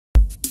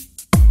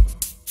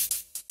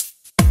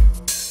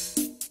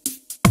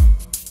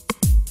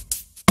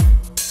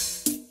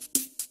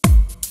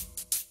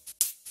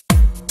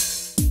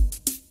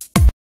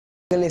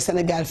le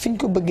Sénégal fi ñu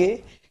ko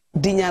bëggee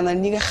di ñaanal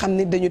ñi nga xam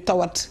ne dañu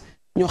tawat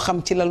ñoo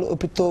xam ci lalu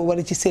hôpital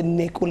wala ci seen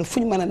nekk wala fu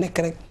ñu mën a nekk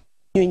rek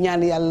ñuy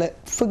ñaan yàlla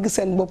fëgg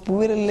seen bopp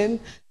wéral leen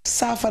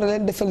saafara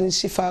leen defal leen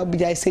shifa bi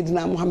jaay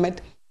Seydina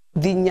Mohamed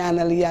di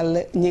ñaanal yàlla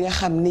ñi nga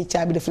xam ni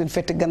caabi dafa leen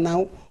fett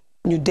gannaaw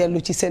ñu dellu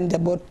ci seen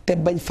njaboot te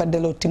bañ fa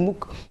delloo ti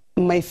mukk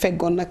may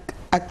feggoon nag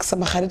ak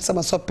sama xarit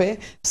sama soppee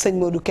sëñ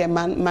Modou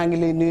Kémane maa ngi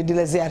lay nuyu di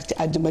la ziar ci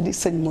àjjuma di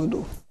sëñ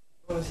Modou.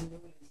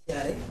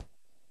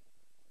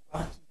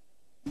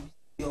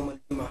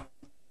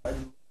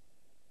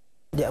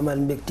 di amal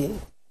mbégte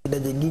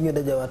daje gi ñu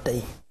dajawaat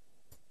tey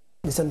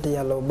di sant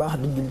yàlla bu baax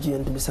di jul ci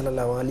yonent bi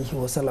sallallahu alayhi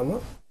wa sallam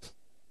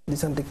di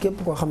sant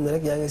képp koo xam ne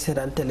rek yaa ngi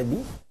seetaan télé bi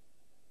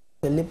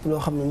te lépp loo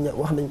xam ne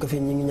wax nañ ko fi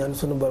ñu ngi ñaan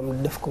sunu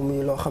borom def ko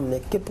muy loo xam ne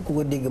képp ku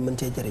ko dégg mën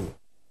cee jëriñ.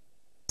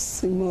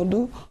 sëñ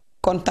Modou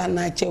kontaan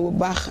naa ci bu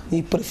baax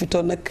ñuy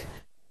profité nag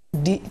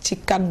di ci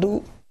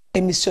kàddu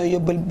émission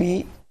Yobel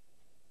bi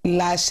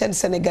la chaîne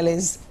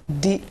sénégalaise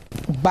di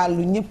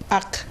baalu ñëpp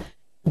àq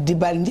di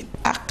baal ñëpp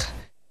àq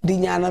di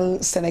ñaanal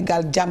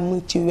Sénégal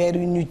jàmm ci weer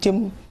yu ñu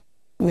jëm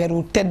weer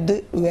wu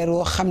tedd weer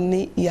woo xam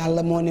ni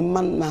yàlla moo ni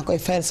man maa koy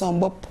fayal sama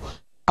bopp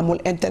amul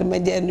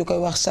intermédiaire ñu koy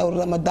wax shawr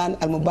Ramadan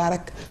al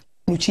mubarak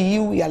lu ci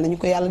yiw yàlla ñu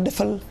ko yàlla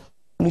defal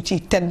lu ci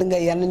tedd nga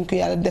yàlla ñu ko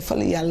yàlla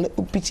defal yàlla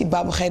uppi ci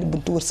baabu xayr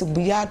buntu wërsëg bu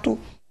yaatu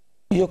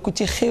yokku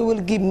ci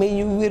xéewal gi may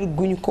ñu wér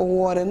gu ñu ko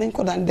woore nañ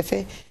ko daan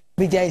defee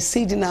bi jaay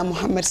Seydina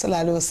Muhammad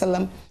sallallahu alayhi wa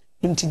sallam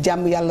luñ ci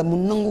jàmm yàlla mu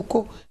nangu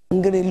ko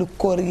ngëneelu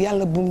koor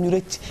yàlla bum ñu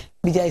rëcc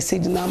bi jaay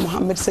Seydina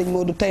Muhammad sëñ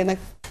Modou tey nag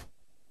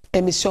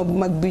émission bu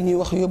mag bi ñuy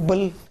wax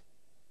Yobel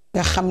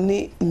nga xam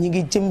ni ñi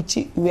ngi jëm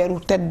ci weeru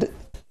tedd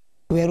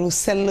weeru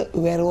sell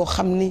weer woo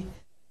xam ni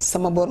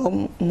sama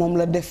borom moom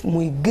la def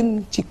muy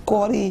gën ci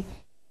koor yi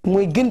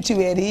muy gën ci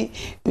weer yi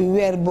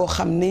weer boo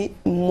xam ni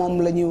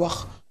moom la ñuy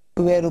wax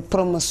weeru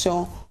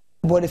promotion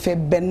boo defee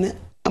benn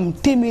am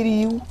téeméeri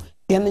yiw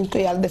yal nañ ko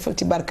yàlla defal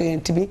ci barke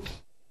yonent bi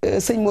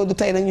sëñ Modou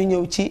tey nag ñu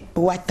ñëw ci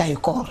waajtaayu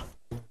koor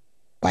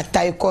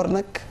waajtaayu koor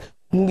nag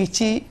mu ngi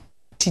ci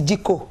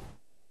jikko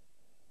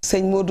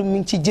sëñ Modou mi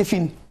ngi ci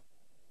jëfin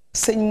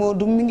sëñ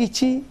Modou mi ngi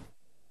ci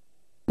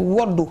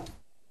woddu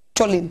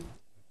colin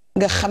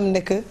nga xam ne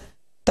que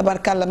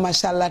tabarkàlla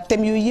macha allah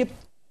thème yooyu yëpp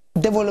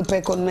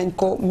développé ko nañ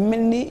ko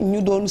mel ni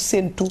ñu doon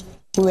séentu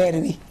weer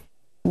wi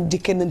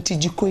dikke nañ ci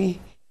jikko yi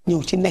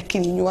ñëw ci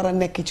nekkin yi ñu war a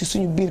nekk ci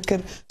suñu biir kër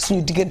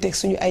suñu diggante ak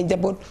suñu ay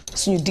njaboot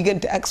suñu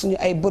diggante ak suñu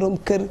ay borom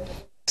kër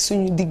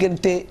suñu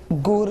diggante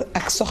góor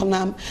ak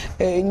soxnaam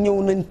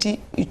ñëw nañ ci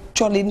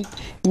colin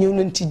ñëw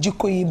nañ ci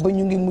jikko yi ba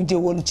ñu ngi mujje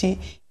woon ci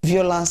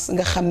violence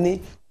nga xam ne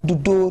du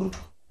dóor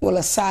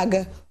wala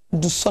saaga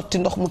du sotti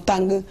ndox mu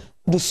tàng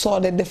du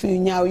soode def yu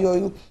ñaaw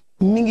yooyu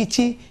mi ngi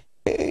ci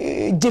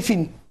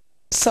jëfin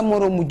sa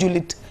moroomu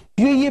jullit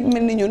yooyu yëpp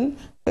mel ni ñun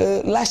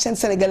la chaîne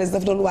sénégalaise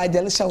daf doon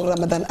waajal shawr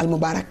Ramadan al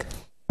mubarak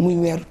muy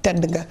weeru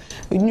tedd nga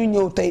ñu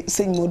ñëw tey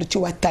sëñ Modou ci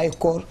waajtaayu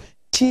koor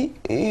ci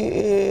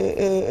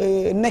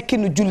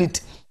nekkinu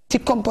jullit ci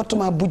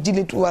comportement bu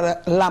jullit war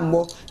a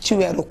làmboo ci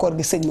weeru koor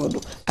gi sëñ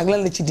Modou ak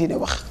lan la ci diine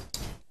wax.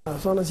 waaw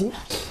soxna si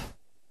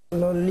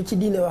loolu li ci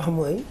diine wax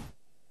mooy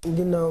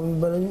ginnaaw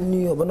ba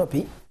nuyoo ba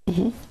noppi.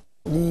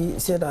 di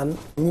seetaan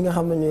ñi nga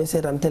xam ne ñooy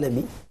seetaan télé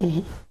bi.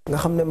 nga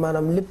xam ne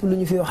maanaam lépp lu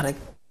ñu fi wax rek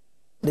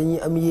dañuy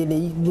am yéene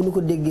yi bu ñu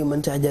ko déggee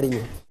mën caa jariñu.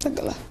 dëgg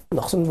la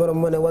ndax suñu borom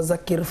moo ne wa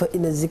zakkir fa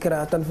inna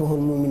zikra tanfahul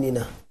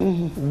muminina.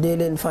 dee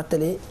leen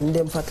fàttali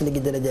ndéem fàttali gi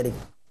dala jariñ.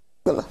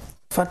 dëgg la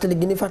fàttali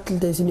gi ni fàttali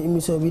tey suñu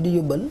émission bi di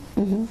Yobel.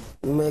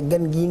 mooy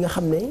gan gii nga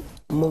xam ne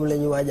moom la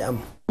ñu waaj a am.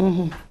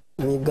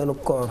 muy ganu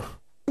koor.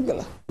 dëgg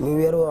la muy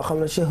weer woo xam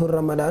ne shahru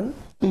Ramadan.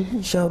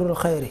 shahrul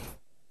xayri.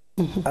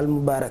 al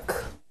mubarak.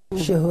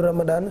 shahru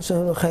Ramadan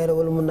shahrul xayri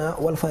wal munna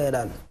wal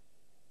fayadaan.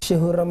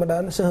 shahru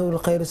Ramadan shahrul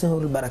xayri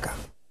shahrul baraka.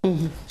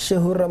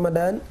 shahru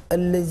Ramadan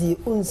allazi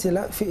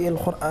unsila fi al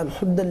quran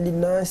xuddan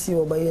linnaasi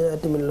wa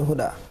bayinaati min al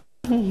huda.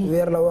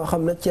 weer la woo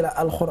xam ne ci la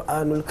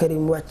alquranul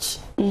karim wàcc.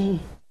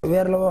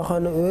 weer la woo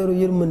xam ne weeru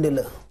yërmande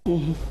la.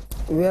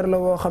 weer la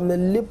woo xam ne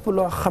lépp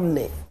loo xam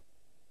ne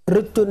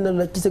rëccoon na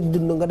la ci sa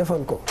dund nga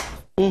defoon ko.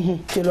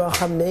 ci loo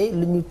xam ne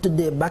lu ñu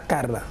tuddee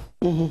bàkkaar la.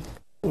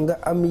 nga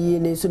am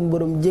yéene suñ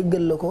borom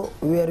jéggal la ko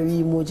weer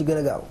wii moo ci gën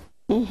a gaaw.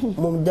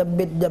 moom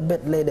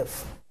jabet lay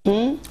def.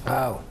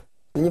 waaw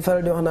li ñu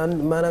faral di wax naan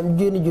maanaam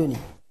jóoni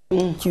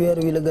ci weer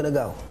wi la gën a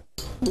gaaw.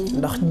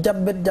 ndax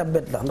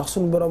jabet la ndax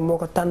suñ borom moo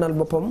ko tànnal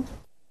boppam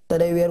te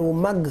day weer wu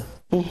màgg.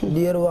 di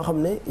weer woo xam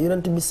ne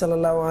yonent bi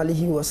sallallahu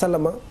alayhi wa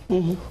sallama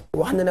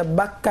wax na ne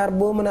bàkkaar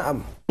boo mën a am.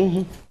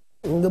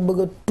 nga bëgg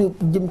a tuub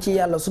jëm ci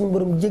yàlla suñu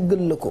borom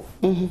jéggal la ko.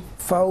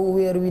 faaw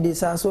weer wi di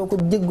saa soo ko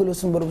jéggaloo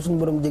suñu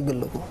borom jéggal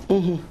la ko.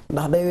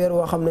 ndax day weer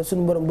woo xam ne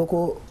suñu borom da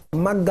ko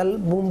màggal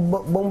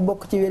ba mu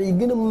bokk ci weer yi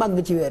gën a màgg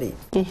ci weer yi.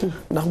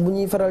 ndax bu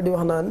ñuy faral di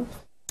wax naan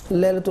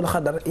laylatul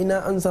xadar inna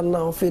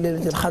anzalnaahu fi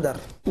laylatil xadar.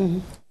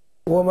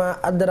 wa ma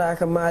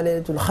adraaka ma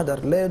laylatul xadar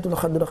laylatul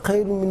xadar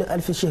xayrun min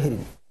alfi shahrin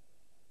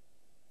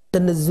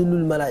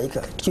tanazzulul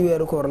malaayika ci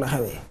weeru koor la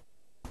xewee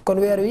kon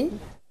weer wi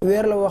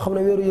weer la woo xam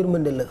ne weeru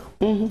yërmande la.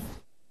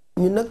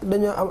 ñun nag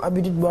dañoo am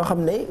habitude boo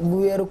xam ne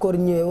bu weeru koor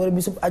ñëwee wala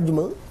bisub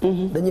àjjuma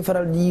dañuy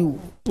faral di yiw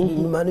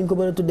maa nuñ ko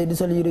mën a tuddee di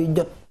sol yére yu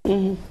jot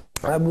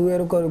waaye bu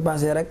weeru koor yu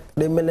passé rek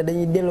day mel ne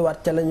dañuy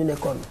delluwaat ca la ñu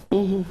nekkoon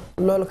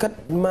loolu kat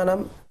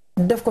maanaam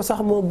def ko sax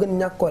moo gën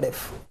ñàkk koo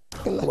def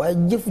waaye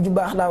jëf ju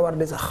baax daa war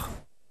di sax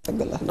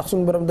ndax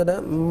suñu borom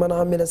dana man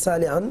amila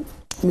saalihan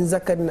min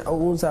zakarin aw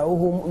unsa wa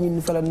huwa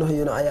mu'minun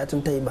falanuhyiyannahu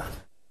hayaatan tayyiba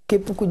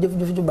képp ku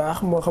jëf-jëf ju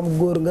baax moo xam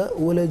góor nga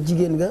wala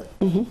jigéen nga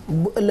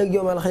bu ëllëg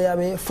yawmal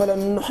xiyaamee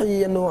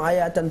falanuhyiyannahu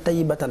hayaatan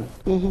tayyibatan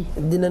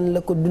dinañ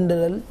la ko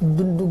dundalal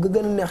dund ga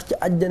gën a neex ci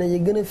àjjana yi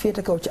gën a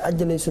féete kaw ci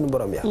àjjana yi suñu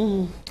borom ya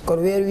kon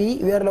weer wi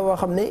weer la woo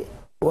xam ne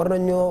war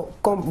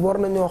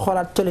nañoo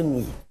xoolaat colin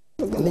yi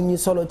nit ñi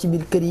solo ci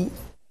biir kër yi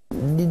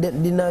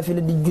di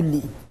naafila di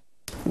julli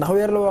ndax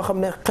weer la woo xam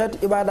ne xeetu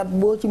ibaadaat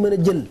boo ci mën a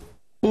jël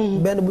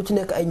benn bu ci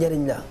nekk ay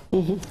njariñ la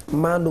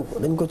maandu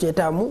dañ ko cee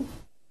taamu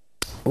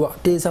wax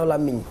téye saw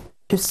làmmiñ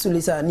hifsu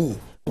lisaan yi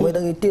mooy da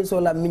ngay téye soo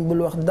làmmiñ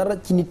bul wax dara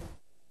ci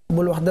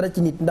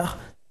nit ndax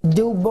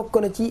jëw bokk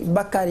na ci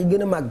bàkkaar yi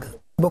gën a màgg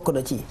bokk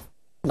na ci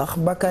ndax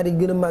bàkkaar yi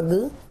gën a màgg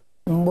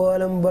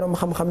mboolem borom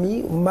xam-xam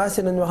yi mbaase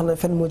nañ wax na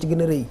fen moo ci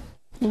gën a rëy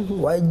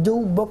waaye jëw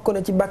bokk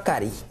na ci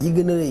bàkkaar yi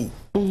gën a rëy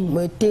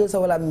mooy téye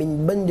saw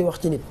làmmiñ bañ di wax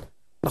ci nit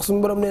ndax suñu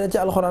borom nee na ci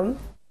alxuraan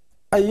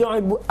ay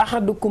yuhibbu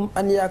ahadukum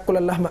an yaakula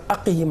lahma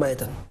axiihi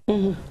maytan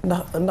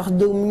ndax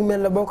jëw mi ngi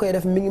mel ne boo koy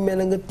def mi ngi mel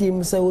ne nga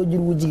tiim sa wajur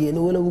wu jigéen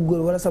wala wu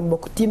góor wala sa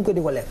mbokk tiim ko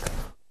di ko lekk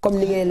comme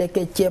li ngay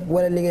lekkee ceeb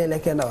wala li ngay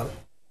lekkee ndawal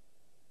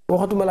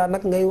waxatuma laa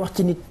nag ngay wax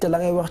ci nit te la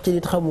ngay wax ci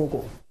nit xamoo ko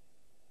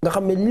nga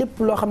xam ne lépp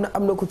loo xam ne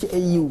am na ko ci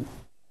ay yiw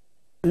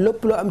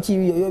lépp loo am ci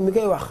yiw yow mi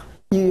koy wax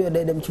yiw yoo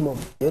day dem ci moom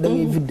yow da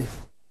ngay vidd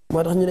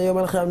moo tax ñu ne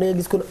yomal xam ne nga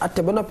gis ko atte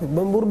ba noppi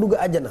ba mu war a dugg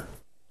àjjana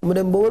mu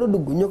dem ba war a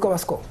dugg ñu ko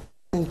was ko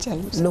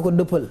na ko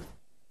dëppal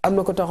am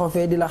na ko taxaw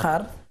fee di la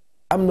xaar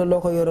am na loo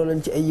ko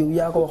yoroloon ci ay yiw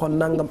yaa ko waxoon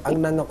nangam ak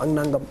nangam ak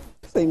nangam.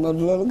 sëñ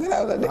Modou loolu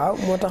garaaw la de. waaw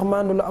moo tax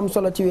maandu lu am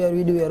solo ci weer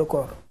wi di weeru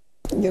koor.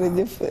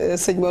 jërëjëf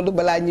sëñ Modou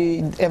balaa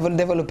ñuy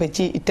développé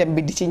ci thème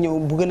bi di ci ñëw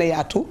bu gën a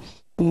yaatu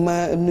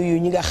ma nuyu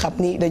ñi nga xam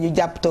ni dañu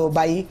jàpp taw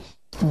bàyyi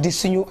di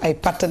suñu ay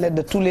partenaires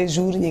de tous les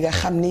jours ñi nga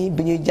xam ni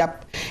bi ñuy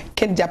jàpp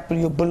kenn jàppal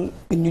yóbbal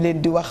ñu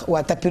leen di wax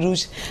waa tapis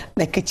rouge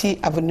nekk ci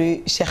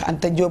avenue Cheikh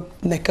Anta Diop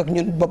nekk ak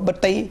ñun bopp ba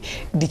tey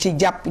di ci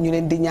jàpp ñu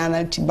leen di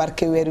ñaanal ci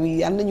barke weer wi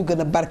yàlla nañu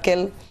gën a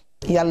barkeel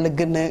yàlla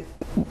gën a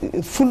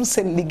ful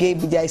seen liggéey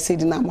bi jaay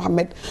Seydina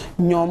Mohamed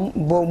ñoom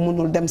boo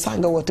mënul dem sax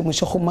nga woote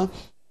monsieur Xuma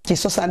ci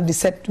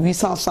 77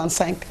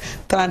 865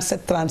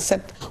 37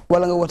 37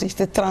 wala nga woote ci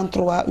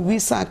 33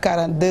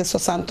 842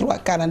 63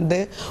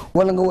 42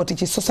 wala nga woote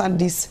ci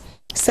 70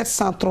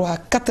 703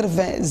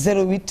 80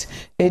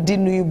 08 di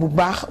nuyu bu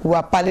baax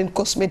waa Paline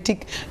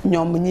cosmétique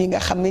ñoom ñi nga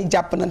xam ne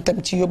jàpp nañ tam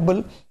ci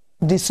yóbbal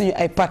di suñu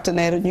ay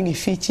partenaires ñu ngi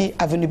fii ci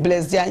avenue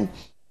Blaise Diagne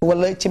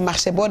wala ci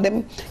marché boo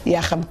dem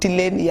yaa xam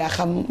Tilène yaa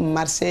xam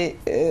marché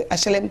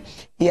HLM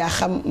yaa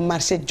xam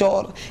marché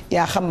Dior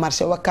yaa xam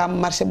marché Wakam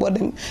marché boo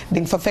dem di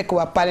nga fa fekk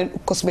waa Paline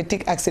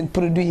cosmétique ak seen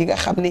produit yi nga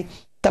xam ni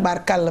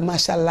tabaarkàlla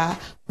macha allah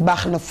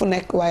baax na fu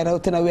nekk waaye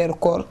rawatina weeru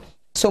koor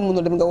soo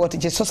mënul dem nga woote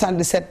ci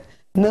 77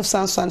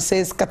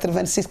 976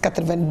 86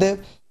 82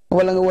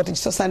 wala nga woote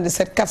ci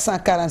 77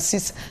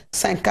 446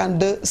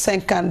 52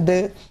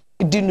 52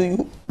 di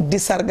nuyu di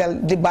sargal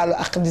di baalu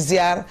ak di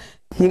ziar.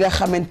 ñi nga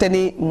xamante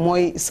ni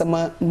mooy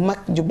sama mag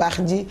ju baax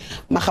ji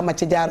ma xama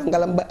ci jaaro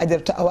ngalam ba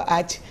ajaratu awa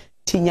aaj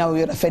ci ñaw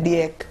yu rafet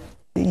yeeg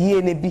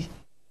yéene bi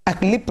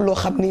ak lépp loo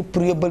xam ni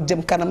pour yóbbal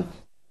jëm kanam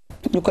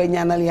ñu koy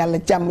ñaanal yàlla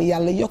jàmm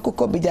yàlla yokk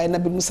ko bi jaay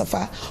nabi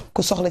Moustapha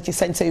ku soxla ci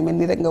sañsa yu mel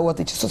nii rek nga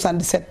woote ci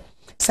 77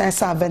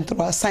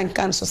 523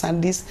 50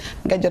 70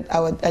 nga jot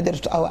awa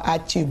ajaratu awa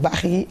aaj ci yu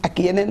baax yi ak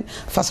yeneen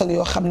façon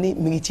yoo xam ni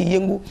mi ngi ci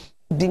yëngu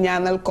di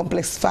ñaanal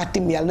complexe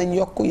Fatim yàlla nañ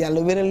yokk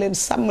yàlla wéral leen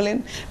sàmm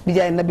leen bi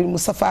jaay nabil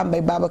Moustapha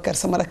Mbaye Babacar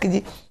sama rakk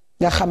ji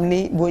nga xam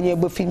ni boo ñëwee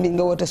ba fii mi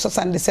nga woote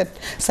 77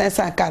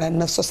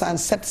 549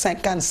 67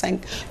 55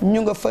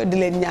 ñu nga fa di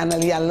leen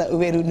ñaanal yàlla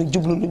weer wi nu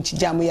jublu luñ ci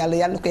jaamu yàlla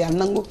yàlla na ko yàlla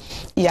nangu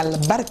yàlla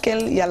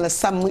barkeel yàlla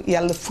sàmm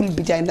yàlla ful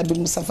bi jaay nabil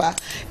Moustapha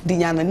di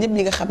ñaanal ñëpp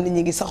ñi nga xam ne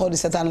ñi ngi saxoo di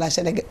seetaan la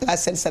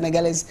chaîne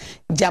sénégalaise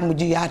jàmm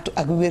ju yaatu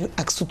ak wér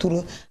ak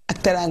sutura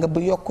ak teraanga bu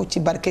yokku ci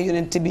barke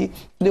yonent bi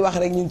di wax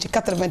rek ñu ngi ci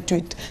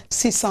 88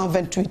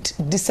 628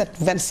 17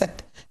 27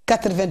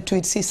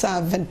 88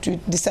 628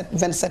 17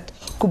 27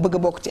 ku bëgg a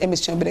bokk ci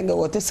émission bi rek nga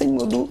woote sëñ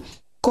Modou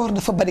koor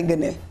dafa bari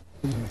ngëneel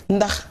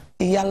ndax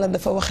yàlla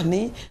dafa wax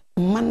ni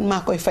man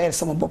maa koy fayal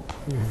sama bopp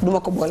duma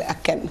ko boole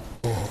ak kenn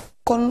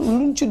kon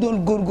luñ ci doon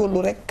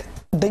góorgóorlu rek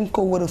dañ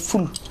ko war a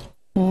ful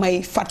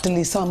may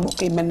fàttali sama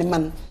mbokk yi mel ni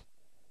man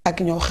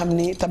ak ñoo xam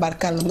ni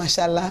tabarkàlla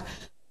macha allah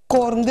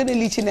koor ngëneel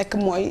li ci nekk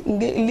mooy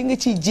li nga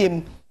ciy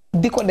jéem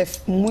di ko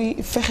def muy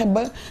fexe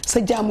ba sa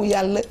jaamu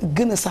yàlla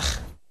gën a sax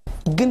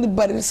gën a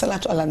bari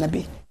salaatu ala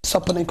nabi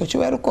sopp nañ ko ci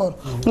weeru koor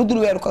lu dul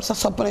weeru koor sax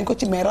sopp nañ ko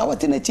ci mais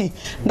rawatina ci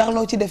ndax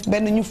loo ci def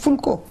benn ñu ful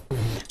ko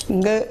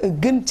nga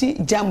gën ci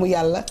jaamu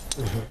yàlla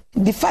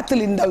di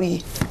fàttali ndaw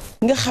yi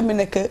nga xam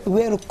ne que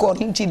weeru koor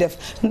liñ ciy def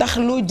ndax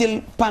loo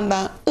jël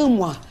pendant 1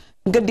 mois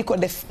nga di ko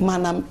def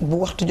maanaam bu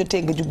waxtu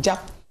jotee nga jug jàpp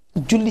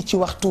julli ci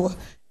waxtu wa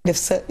def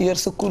sa yor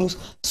sa kurus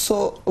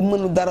soo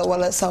mënu dara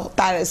wala sa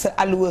taale sa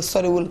àlluwa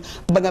soriwul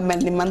ba nga mel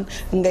ni man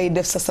ngay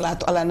def sa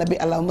salaatu ala nabi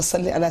allahumma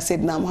salli ala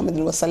sayyidina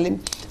muhammadin wa sallim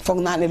foog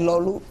naa ne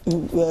loolu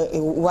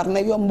war na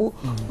yomb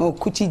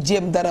ku ci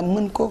jéem dara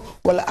mën ko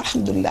wala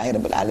alhamdulillahi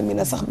rabbil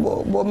alamin sax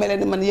boo melee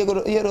ni man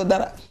yëroo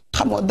dara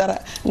xamoo dara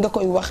nga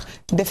koy wax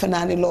defe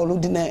naa ne loolu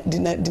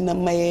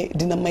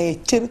dina maye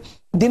cër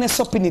dina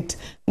soppi nit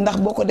ndax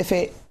boo ko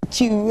defee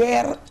ci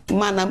weer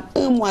maanaam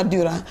 1 mois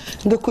durant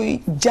nga koy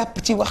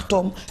jàpp ci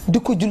waxtoom di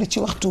ko julli ci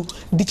waxtu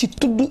di ci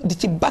tudd di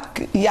ci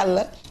bàkk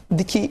yàlla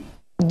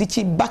di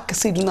ci bàkk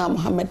Seydina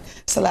Muhammad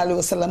sallallahu alayhi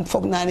wa sallam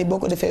foog naa ni boo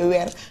ko defee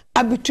weer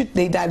habitude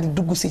day daal di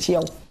dugg si ci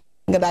yow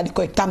nga daal di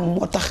koy tàmm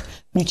moo tax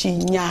ñu ci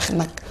ñaax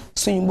nag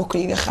suñu mbokk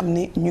yi nga xam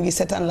ni ñu ngi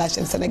seetaan la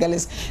chaîne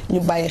sénégalaise ñu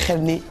bàyyi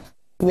xel ni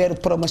weeru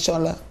promotion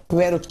la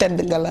weeru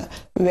tedd nga la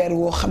weer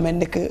woo xamee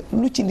ne que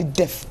lu ci nit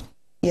def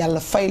yàlla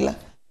fay la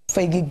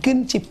fay gi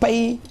gën ci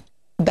pay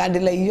daal di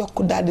lay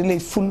yokk daal di lay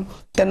ful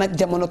te nag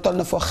jamono toll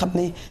na foo xam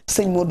ne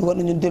sëñ Modou war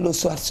nañu delloo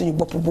siwaat suñu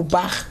bopp bu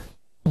baax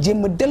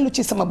jéem a dellu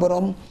ci sama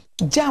borom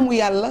jaamu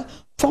yàlla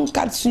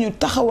fonkaat suñu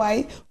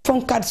taxawaay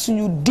fonkaat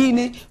suñu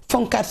diine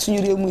fonkaat suñu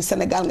réew muy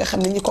Sénégal nga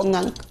xam ne ñi ko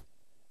ŋànk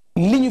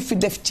li ñu fi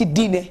def ci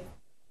diine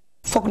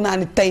foog naa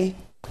ni tey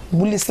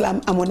bu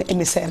lislaam amoon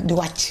émissaire di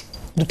wàcc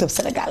du tëb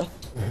Sénégal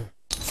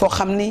foo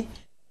xam ni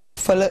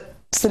fa la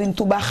Serigne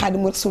Touba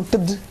Xaadimu Rasul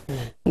tëdd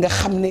nga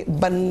xam ne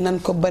ban nan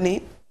ko ba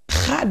ne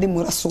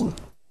Xaadimu Rasul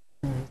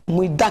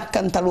muy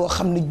dàkkantal woo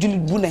xam ne jullit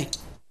bu ne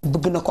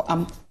bëgg na ko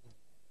am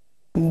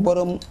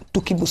borom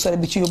tukki bu sore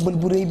bi ci yóbbal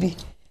bu rëy bi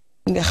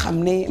nga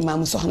xam ne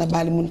maamu soxna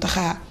Baali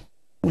Muntaxa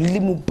li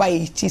mu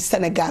bàyyi ci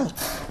Sénégal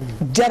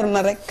jar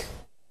na rek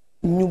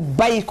ñu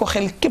bàyyi ko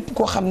xel képp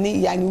koo xam ni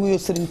yaa ngi wuyoo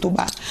Serigne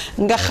Touba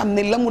nga xam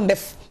ne la mu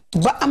def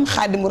ba am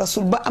Xaadimu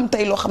Rasul ba am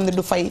tey loo xam ne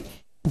du fay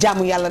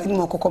jaamu yàlla rek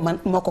moo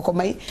ko ko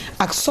may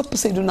ak sopp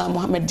Seydina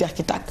Mohamed jeex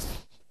ci tàkk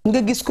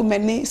nga gis ku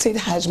mel ni Seydi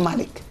Hadj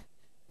Malick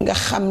nga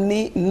xam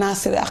ni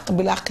naasiri àq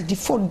bi làq ji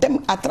foo dem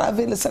à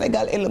travers le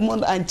Sénégal et le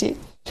monde entier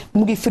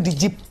mu ngi fëddi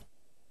jib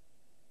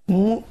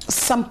mu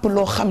samp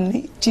loo xam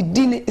ni ci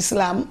diine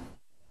islaam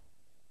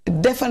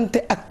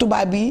defante ak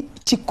tubaab yi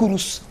ci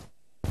kurus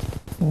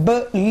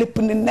ba lépp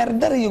ni ner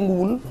dara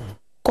yënguwul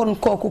kon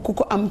kooku ku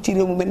ko am ci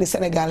réew mu mel ni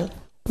Sénégal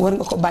war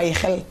nga ko bàyyi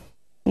xel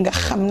nga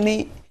xam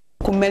ni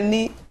ku mel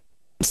ni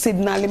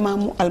Seydina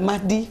Limaamu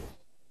Almahdi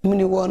mu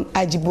ni woon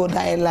aji boo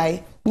daay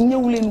laay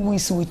ñëw leen wuy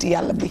si wuti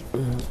yàlla bi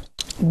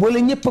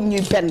boole ñéppam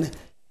ñuy benn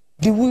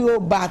di wuyoo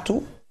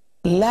baatu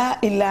laa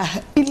ilaha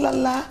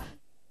illallah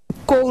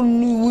koo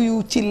nu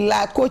wuyu ci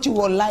laa koo ci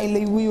woo laay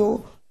lay wuyoo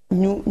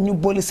ñu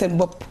boole seen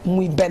bopp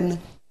muy benn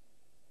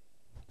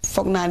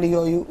foog naa ni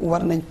yooyu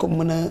war nañ ko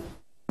mën a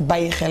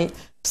bàyyi xel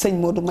sëñ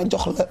Modou ma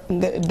jox la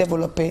nga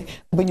développé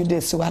ba ñu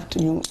dellusiwaat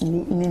ñu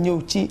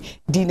ñëw ci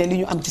diine li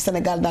ñu am ci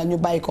Sénégal daal ñu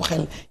bàyyi ko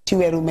xel ci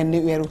weeru mel ni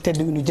weeru tedd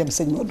wi ñu jëm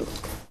sëñ Modou.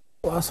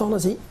 waaw soxna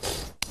si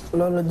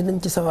loolu dinañ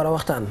ci sawar a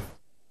waxtaan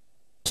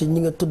ci ñi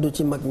nga tudd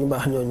ci mag ñu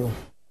baax ñooñu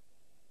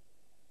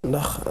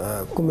ndax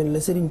ku mel ne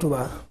Serigne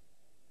Touba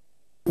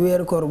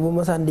weeru koor bu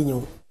masaan di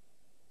ñëw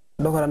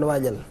doo ko daan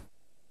waajal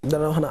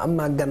dana wax ne am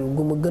naa gan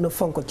gu ma gën a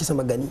fonk ci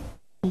sama gan yi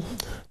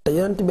te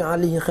yonent bi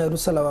alayhi xayru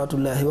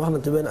salawaatullahi wax na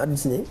ci benn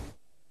hadiis ne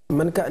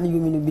man kaana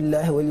yuminu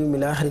billahi wal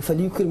yawmil aaxiri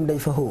falyukrim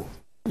dayfahu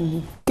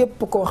képp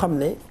koo xam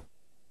ne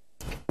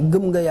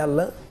gëm nga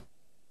yàlla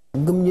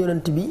gëm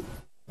yonent bi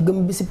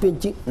gëm bisi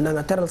pénc na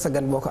nga teral sa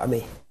gan boo ko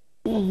amee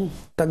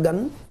te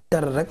gan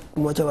teral rek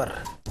moo ca war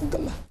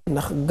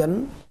ndax gan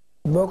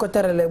boo ko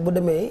teralee bu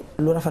demee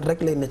lu rafet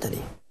rek lay nettali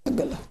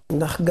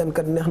ndax gan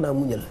kat neex naa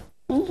muñal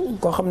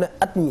koo xam ne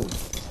at mi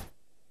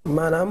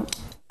maanaam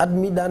at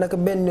mi daanaka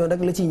benn yoon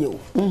rek la ciy ñëw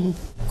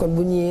kon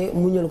bu ñëwee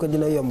muñal ko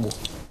dina yomb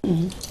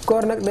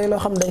koor nag day loo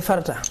xam day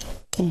farata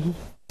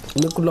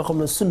nekkul loo xam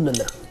ne sunna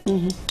la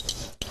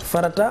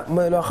farata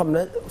mooy loo xam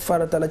ne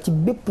farata la ci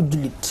bépp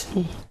jullit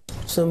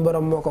suñu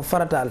borom moo ko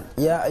farataal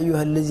yaa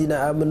ayyuha allazina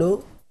amanu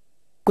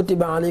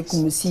kutiba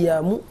alaykum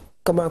siyaamu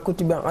kama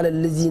kutiba ala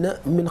allazina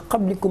min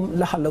qablikum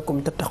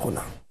laxalakum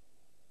tattaquna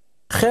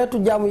xeetu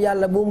jaamu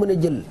yàlla boo mën a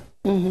jël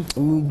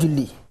muy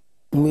julli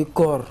muy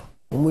koor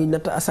muy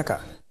natt asaka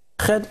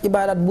xeetu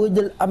ibaadaat boo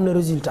jël am na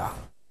résultat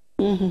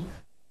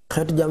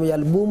xeetu jaamu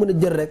yàlla boo mën a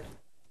jël rek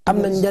am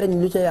na njariñ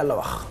lu ca yàlla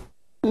wax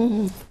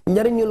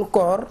njariñul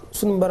koor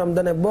suñu borom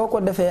dane boo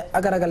ko defee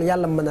ak ragal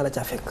yàlla mën na la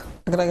caa fekk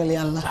ak ragal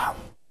yàlla waaw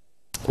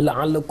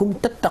la'allakum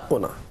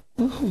tattaquna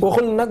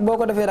waxul nag boo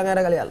ko defee da ngay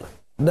ragal yàlla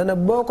dana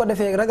boo ko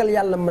defee ragal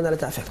yàlla mën na la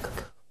caa fekk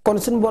kon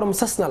suñu borom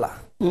sas na la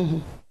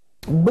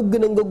bëgg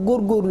na nga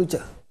góorgóorlu ca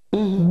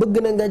bëgg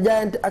na nga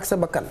jaayante ak sa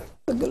bakkan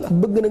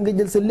bëgg na nga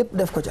jël sa lépp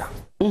def ko ca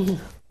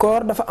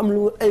koor dafa am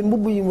lu ay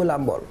mbubb yi mu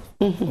làmbool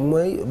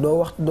mooy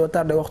doo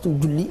tardé waxtu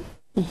julli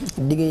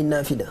di ngay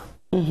naafila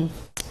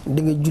di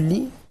nga julli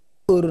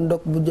heure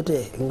ndog bu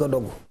jotee nga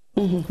dogu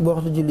bu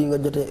waxtu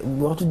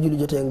julli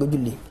jotee nga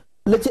julli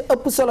la ci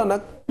ëpp solo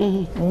nag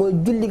mooy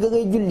julli ga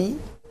ngay julli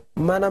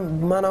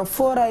maanaam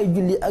fooraayu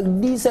julli ak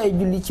diisaayu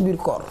julli ci biir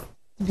koor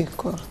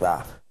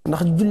waaw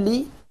ndax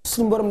julli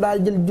suñu borom daal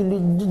jël julli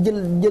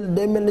jël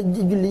day mel ne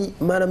julli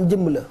maanaam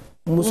jëmm la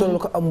mu solal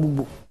ko am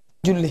mbubb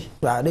julli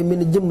waaw day mel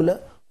ne jëmm la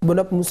ba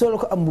nopp mu solal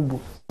ko am mbubb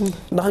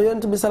ndax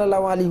yonent bi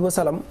sallallahu alayhi wa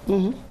sallam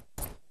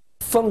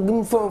fonk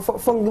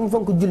gi mu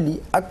fonk julli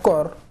ak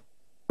koor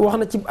wax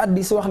na ci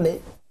hadiis wax ne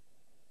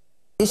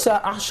isa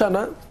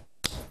ahsana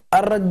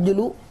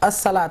ar-rajulu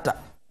as-salata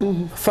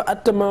fa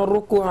atama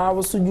rukuha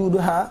wa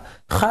sujuduha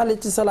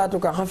xaaliti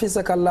salaatuka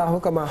xafisaka allahu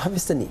kama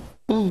xafistani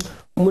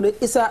mu ne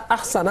isa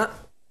ahsana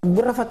bu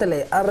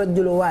rafetalee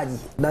ar-rajulu waaji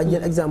daa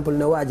jël exemple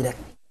ne waaji rek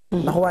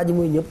ndax waaji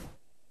mooy ñëpp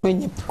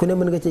ku ne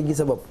mën nga cee gis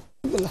sa bopp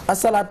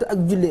asalaatu ak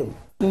julleem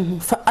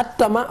fa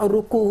attama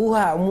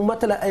rukuha mu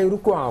matala ay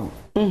rukuam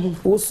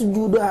wa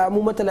sujuduha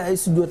mu matala ay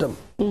sujootam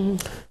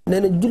nee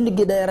na julli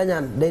gi day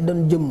rañaan day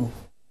doon jëmm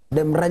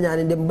dem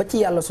rañaani dem ba ci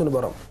yàlla sunu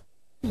borom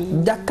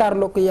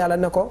jàkkaarloo ko yàlla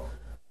ne ko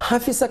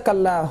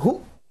xafisakallaahu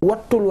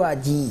wattul waa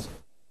ji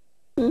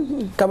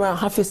kama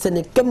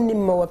xafistani kem nim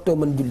ma wattoo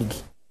man julli gi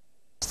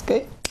parce que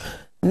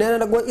nee na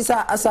nag boo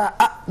isaa asa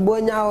boo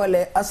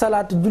ñaawalee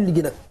asalaatu julli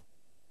gi nag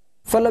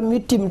falam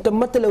yittim te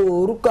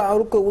matalewoo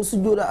rukka wu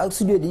sujjóoda ak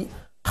sujjóot yi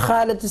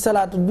xaalati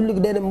salaatu julli gi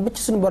day dem ba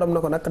ci suñu borom na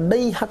ko nag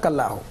day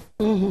xakkallaahu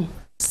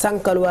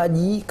sànkal waa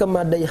ji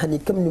kama day xani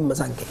kem nim ma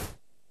sànke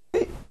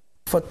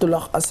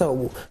fattulax asaw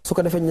bu su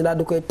ko defee ñu daal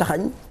di koy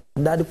taxañ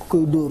daal di ko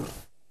koy dóor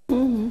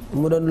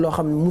mu doon loo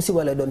xam ne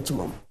musiba lay doon ci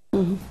moom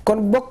kon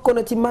bokk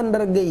na ci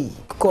màndarga yi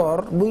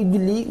koor buy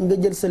julli nga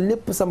jël sa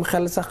lépp sam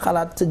xel sa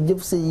xalaat sa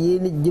jëf sa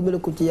yéene jëmale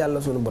ko ci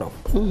yàlla sunu borom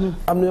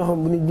am na ñoo xam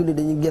bu ñu julli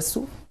dañuy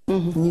gestu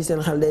ñii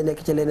seen xel day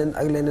nekk ci leneen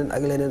ak leneen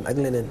ak leneen ak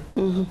leneen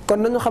kon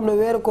nañu xam ne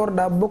weeru koor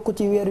daa bokk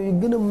ci weer yu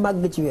gën a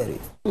màgg ci weer yi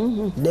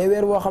day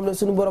weer woo xam ne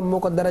sunu borom moo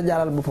ko dara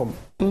jaalal boppam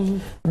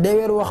day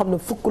weer woo xam ne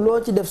fukk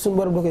loo ci def sunu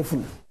borom da koy ful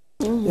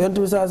yonent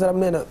bi sallallahu alayhi wasallam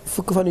nee na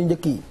fukk fan yu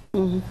njëkk yi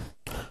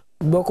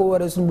boo ko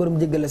waree suñu borom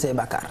jéggal la say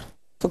bàkkaar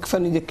fukki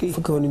fan yu njëkk yi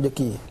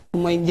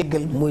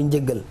mooy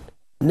njéggal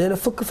nee na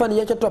fukki fan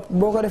ya ca topp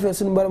boo ko defee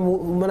suñu borom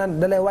mënaan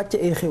dalay wàcce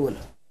ay xéewal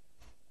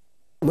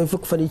mooy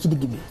fukki fan yi ci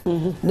digg bi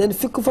nee na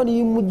fukki fan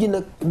yu mujj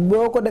nag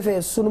boo ko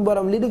defee suñu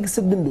borom li dëgg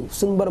sa dund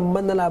suñu borom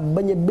mën na laa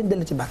bañ a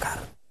bindal ci bàkkaar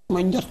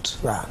mooy njot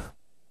waaw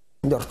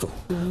njortu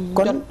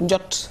kon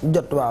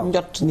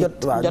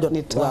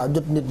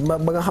jot nit ba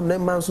nga xam ne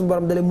maanaam suñu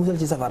borom dalay musal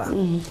ci safara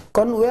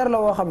kon weer la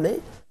woo xam ne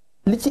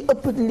li ci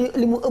ëpp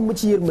li mu ëmb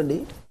ci yërmande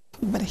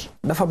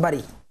dafa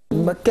bari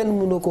ba kenn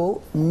mënu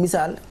koo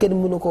misaal kenn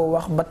mënu koo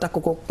wax ba takk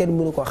ko kenn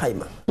mënu koo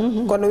xayma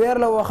kon weer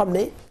la woo xam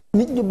ne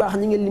nit ñu baax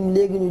ñi nga lim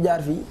léegi ñu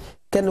jaar fii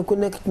kenn ku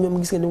nekk ci ñoom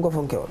gis nga ni mu ko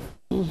fonke woon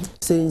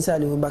Serigne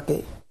Saliou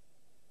Mbacké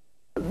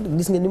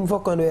gis nga ni mu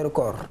fokkoon weeru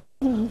koor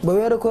ba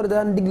weeru koor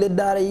daan digle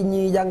daara yi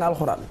ñuy jàng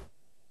alxuraan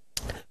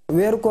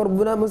weeru koor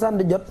bu na mësaan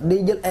di jot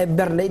day jël ay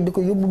bernde di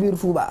ko yóbbu biir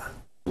Touba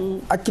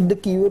ak ci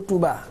dëkk yi wër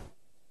Touba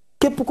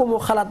képp ko mu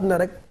xalaat na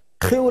rek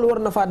xéewal war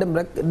na faa dem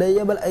rek day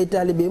yebal ay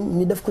taalibeem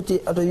ñu def ko ci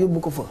oto yóbbu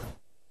ko fa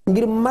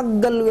ngir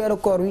màggal weeru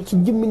koor wi ci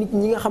jëmmi nit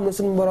ñi nga xam ne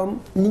suñu borom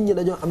nit ñi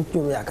dañoo am ci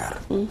ñoom yaakaar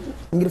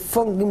ngir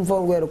fonk gi mu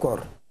fonk weeru koor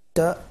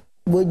te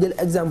boo jël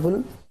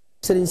exemple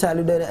Serigne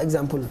Saliou doy na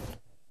exemple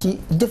ci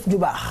jëf ju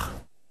baax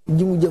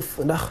ji mu jëf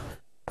ndax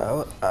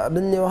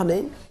dañ ne wax ne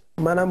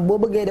maanaam boo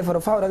bëggee defaru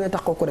faaw da ngay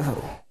taxaw ko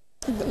defaru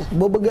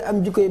boo bëggee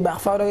am jikko yu baax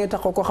faaw da ngay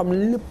taxaw koo xam ne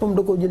léppam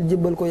da koo jël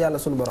jébbal ko yàlla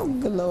suñu borom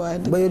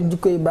ba yor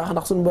jikko yu baax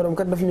ndax suñu borom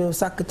kat daf ñoo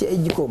sàkk ci ay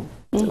jikkoom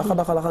laqad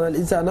xalaqnal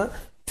insaana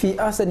fii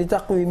ahsani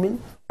taqwiimin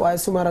waaye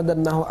summa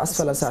radadnaahu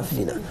asfala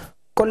saafiliina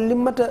kon li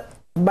mat a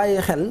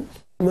bàyyi xel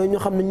mooy ñu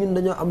xam ne ñun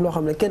dañoo am loo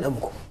xam ne kenn am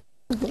ko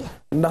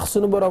ndax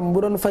suñu borom bu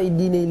doon fay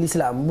diine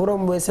lislaam bu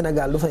rombee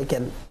Sénégal du fay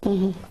kenn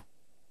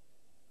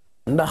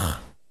ndax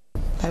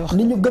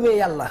ni ñu gëmee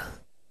yàlla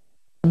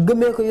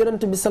gëmee ko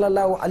yonent bi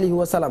sallallahu alayhi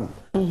wa sallam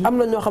am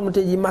na ñoo xam ne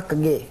tey ji màkk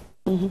gee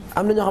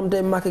am na ñoo xam ne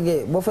tey màkk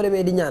gee boo fa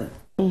demee di ñaan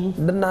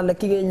dañ naan la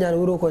ki ngay ñaan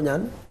waroo koo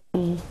ñaan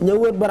ña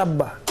wër barab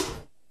ba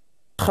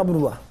xabru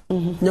ba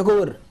ña ko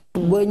wër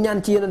booy ñaan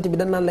ci yonent bi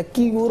dañ naan la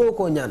kii waroo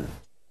koo ñaan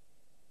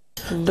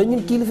te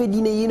ñun kilifa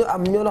diine yi ñu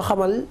am ñoo la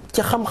xamal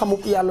ci xam-xamu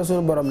yàlla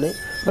suñu borom ne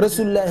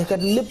rasulullahi kat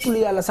lépp lu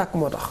yàlla sàkk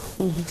moo tax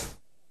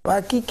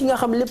waaye ki nga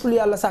xam lépp lu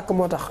yàlla sàkk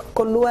moo tax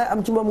kon lu waaye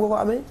am ci moom nga ko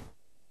amee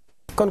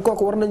kon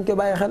kooku war nañ ko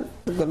bàyyi xel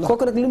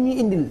kooku nag li muy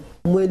indil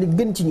mooy li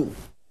gën ci ñun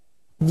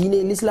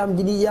diine lislaam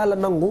ji di yàlla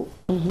nangu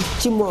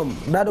ci moom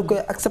daa di koy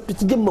accepté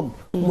ci jëmmam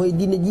mooy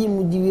diine ji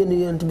mu ji wénn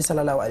yonent bi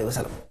sallallahu alayhi wa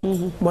sallam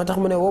moo tax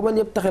mu ne wa man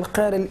yabtaxil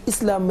xayral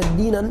islaam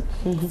diinan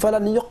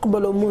falan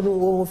yuqbalu minhu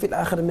wa huwa fil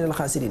aaxirati minal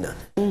xaasiriina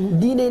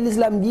diine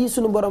lislaam ji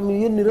suñu borom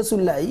yónni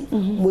rasulullah yi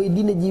mooy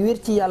diine ji wér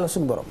ci yàlla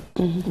suñu borom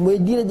mooy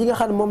diine ji nga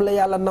xam ne moom la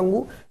yàlla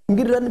nangu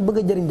ngir lan bëgg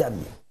a jëriñ jaam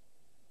yi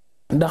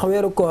ndax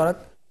weeru koor ak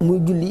muy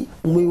julli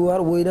muy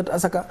war muy nat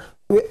asaka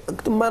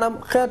maanaam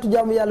xeetu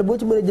jaamu yàlla boo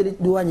ci mën a jëlit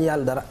du wàññi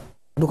yàlla dara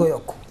du ko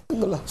yokk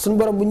suñu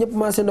borom bu ñëpp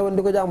maasee ndawoon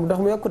di ko jaamu du tax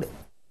mu yokk de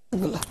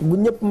bu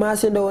ñëpp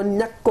maasee ndawoon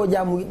ñàkk koo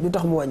jaamu du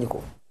tax mu wàññi ko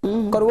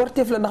kon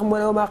warteef la ndax moo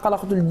ne wa maa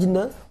xalaqatul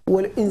jinna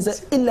wala insa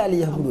illa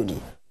liya'buduun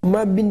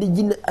maa bind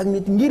jinne ak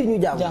nit ngir ñu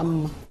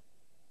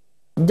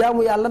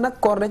jaamu yàlla nag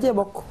koor da cee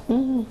bokk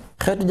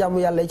xeetu jaamu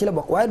yàlla yi ci la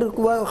bokk waaye du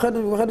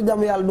xeetu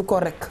jaamu yàlla du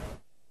koor rek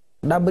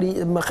daa bëri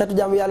xeetu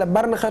jaamu yàlla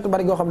bari na xeetu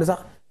bari goo xam ne sax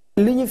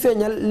li ñu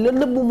feeñal la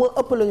nëbb moo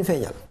ëpp la ñu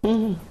feeñal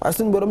waaye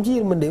suñu borom ci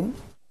yërmandeem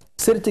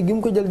sërte gi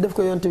mu ko jël def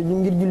ko yonte bi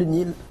ngir jullit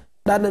ñi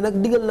daan na nag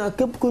digal naa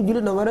képp ko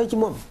jullit na nga roy ci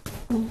moom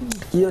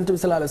ci yonte bi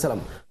sallallahu alayhi wa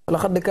sallam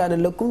laqad kaana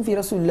lakum fi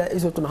rasulillahi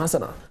uswatun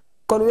hasana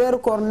kon weeru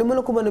koor ni ma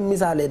la ko mën a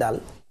misaalee daal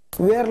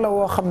weer la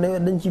woo xam ne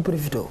dañ ciy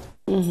profité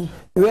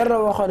weer la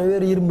woo xam ne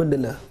weer yërmande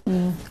la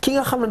ki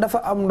nga xam ne dafa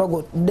am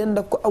ndogu dend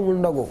ak ko amul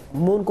ndogu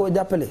mun koo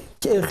jàppale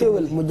ci ay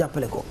xéewal mu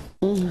jàppale ko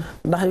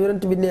ndax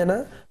yonent bi nee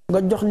na nga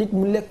jox nit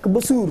mu lekk ba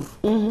suur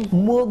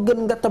moo gën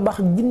nga tabax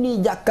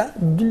junniy jàkka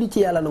julli ci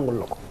yàlla nangul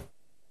la ko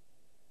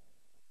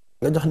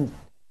nga jox nit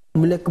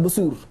mu lekk ba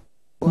suur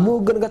moo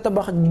gën nga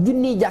tabax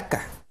junniy jàkka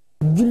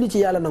julli ci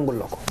yàlla nangul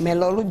la ko mais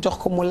loolu jox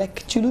ko mu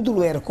lekk ci lu dul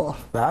weeru koor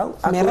waaw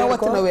mais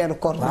rawatina weeru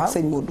koor nag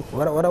sëñ Modou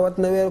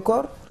rawatina weeru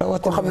koor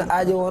koo xam ne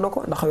aajo woo na ko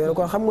ndax weeru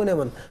koor xam nga ne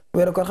man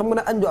weeru koor xam nga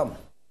ne añ du am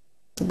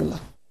dëgg la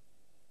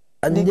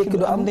añ ndékki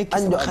du am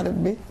añ du xarit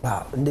bi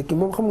waaw ndékki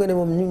moom xam nga ne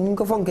moom ñu ngi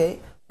ko fonkee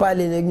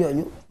paali ak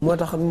ñooñu moo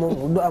tax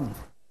moom du am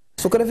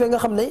su ko defee nga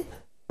xam ne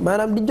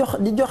maanaam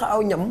di joxe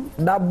aw ñam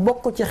daa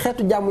bokk ci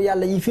xeetu jaamu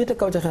yàlla yi féete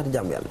kaw ci xeetu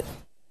jaamu yàlla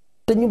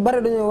te ñu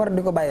bare dañoo war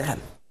di ko bàyyi xel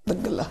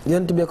dëgg la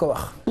yonent bi ko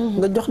wax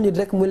nga jox nit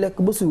rek mu lekk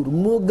ba suur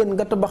moo gën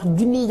nga tabax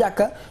junniy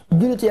jàkka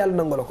julli ci yàlla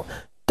nangu la ko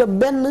te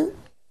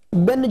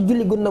benn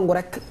julli gu nangu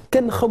rek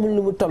kenn xamul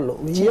ni mu toll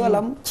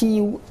yoolam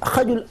ci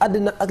xajul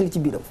àddina ak li ci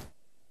biiram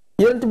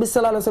yonent bi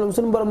sallallahu alayhi wasallam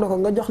suñu borom na ko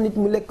nga jox nit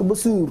mu lekk ba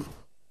suur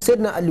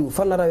Seydina Aliou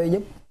fan la rawee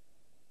ñëpp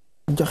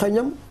joxe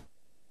ñam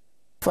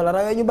fan la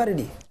rawee ñu bari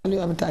di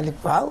Aliou Abi Talib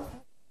waaw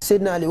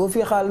Seydina Aliou wa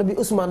fii xaal na bi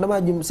Ousmane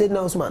damaa jum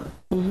Seydina Ousmane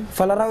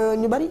fan la rawee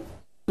ñu bari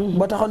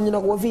ba taxoon ñu ne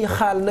ko wa fii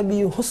xaal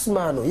nabiyu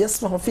Usmaanu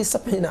yasfaxu fii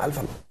sab'iina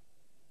alfan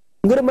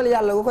ngërëmal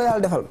yàlla nga ko yàlla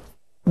defal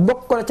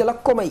bokk ko na ci la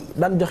ko may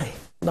daan joxe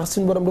ndax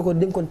suñu borom da ko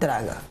dénkoon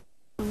teraanga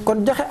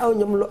kon joxe aw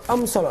ñam lu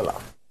am solo la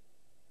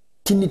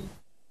ci nit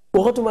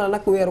waxatuma la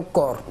nag weeru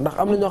koor ndax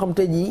am na ñoo xam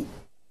tey jii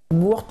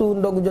bu waxtu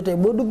ndog jotee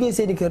boo duggee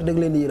seeni kër dëgg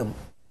leen di yërëm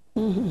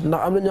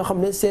ndax am na ñoo xam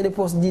ne seeni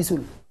poos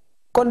diisul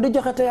kon di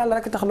joxe te yàlla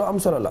rek tax lu am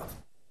solo la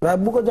waaye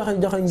bu ko joxe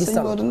ngi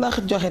sëñ Modou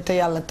ndax joxe te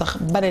yàlla tax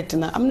bareeti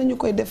na am na ñu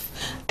koy def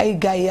ay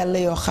gaay yàlla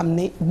yoo xam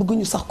ne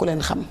bëgguñu sax ku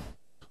leen xam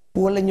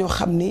wala ñoo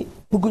xam ne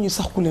bëgguñu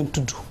sax ku leen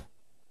tudd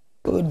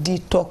di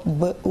toog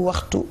ba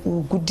waxtu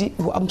guddi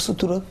bu am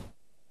sutura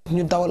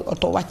ñu dawal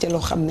oto wàcce loo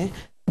xam ne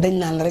dañ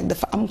naan la rek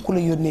dafa am ku la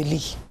yónnee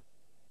lii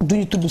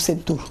duñu tudd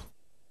seen tur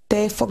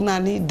te foog naa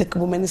ni dëkk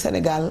bu mel ni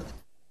Sénégal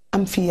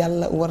am fi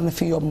yàlla war na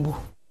fi yomb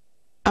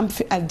am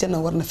fi aljana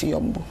war na fi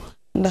yomb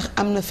ndax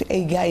am na fi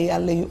ay gaay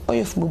yàlla yu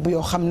oyof bu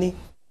yoo xam ni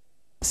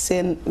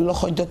seen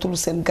loxo jotul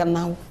seen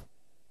gannaaw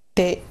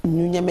te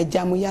ñu ñeme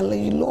jaamu yàlla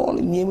yi lool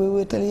ñeme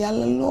wéetal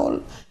yàlla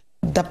lool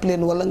dab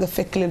leen wala nga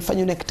fekk leen fa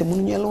ñu nekk te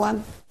mënuñu yelwaan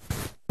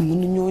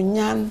mënuñoo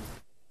ñaan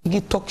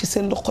ngi toog ci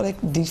seen loxo rek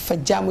di fa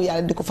jaamu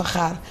yàlla di ko fa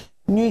xaar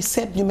ñuy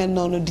seet ñu mel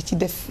noonu di ci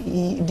def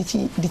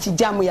di ci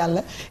jaamu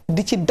yàlla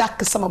di ci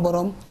dàkk sama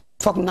borom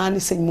foog naa ni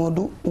sëñ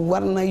Modou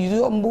war na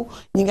yomb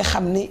ñi nga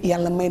xam ni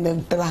yàlla may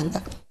leen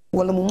teraanga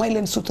wala mu may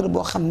leen sutura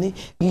boo xam ne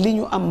li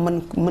ñu am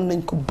mën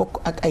nañ ko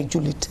bokk ak ay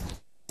jullit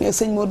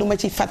sëñ Modou ma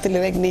ciy fàttali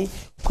rek ni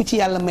ku ci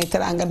yàlla may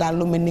teraanga daal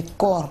lu mel ni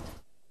koor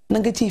na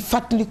nga ciy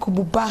fàttaliku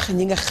bu baax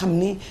ñi nga xam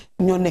ni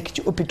ñoo nekk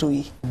ci hôpitaux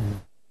yi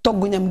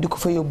togg ñam di ko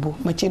fa yóbbu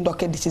ma ciy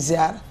ndokkee di ci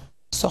ziar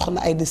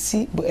soxna Aïda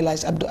Sy bu El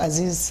Hadj Abdou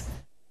Aziz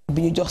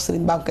bi ñu jox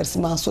Serigne Babacar Sy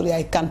Mansour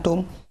yaay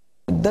kantoom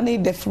danay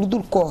def lu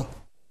dul koor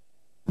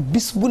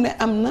bis bu ne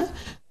am na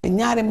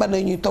ñaari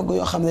mbana ñuy togg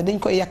yoo xam ne dañ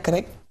koy yàq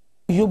rek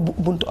yóbbu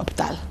buntu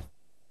hôpital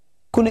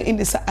ku ne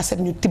indi sa aset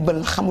ñu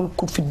tibbal xamul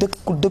ku fi dëkk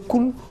ku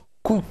dëkkul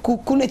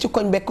ku ne ci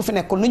koñ bekk ku fi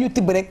nekkul nañu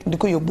tibb rek di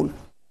ko yóbbul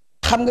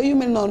xam nga yu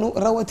mel noonu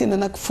rawatina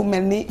nag fu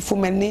mel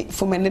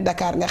ni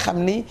Dakar nga xam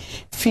ni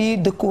fii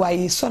dëkkuwaay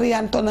yi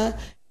soriyanto na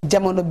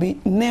jamono bi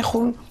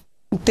neexul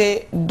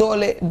te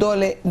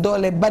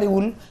doole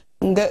bariwul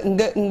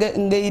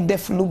ngay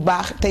def lu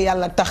baax te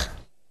yàlla tax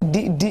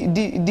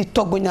di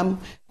togg ñam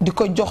di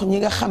ko jox ñi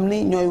nga xam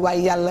ni ñooy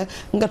waay yàlla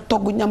nga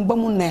togg ñam ba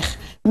mu neex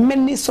mel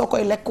ni soo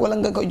koy lekk wala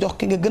nga koy jox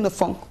ki nga gën a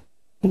fonk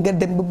nga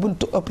dem ba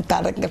buntu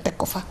hôpital rek nga teg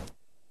ko fa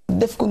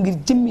def ko ngir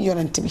jëmmi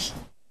yonent bi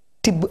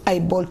tibb ay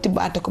bool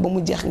tibbaate ko ba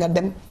mu jeex nga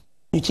dem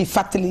ñu ci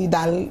fàttali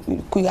daal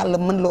ku yàlla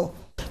mën loo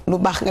lu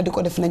baax nga di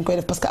ko def nañ koy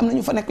def parce que am na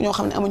ñu fa nekk ñoo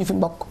xam ne amuñu fi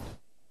mbokk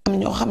am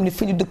ñoo xam ne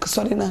fi ñu dëkk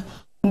sori na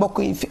mbokk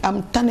yi fi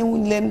am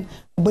tanewuñ leen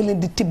ba leen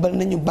di tibbal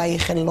nañu bàyyi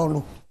xel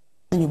loolu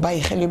nañu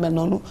bàyyi xel yu mel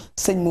noonu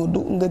sëñ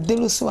Modou nga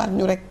dellu siwaat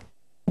ñu rek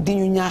di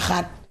ñu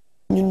ñaaxaat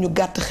ñun ñu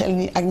gàtt xel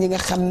ni ak ñi nga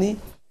xam ni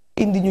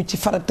indi ñu ci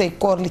faratay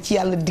koor li ci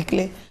yàlla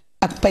digle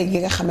ak pay gi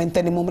nga xamante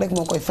ni moom rek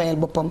moo koy fayal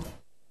boppam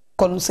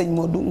kon sëñ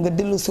Modou nga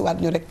dellu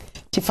siwaat ñu rek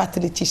ci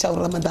fàttali ci shawr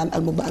Ramadan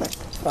al mubarak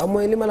waaw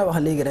mooy li ma la wax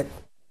léegi rek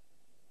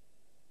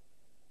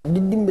di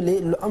dimbale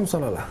lu am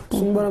solo la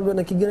suñu borom doon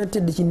na ki gën a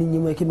tëdd ci nit ñi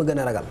mooy ki ma gën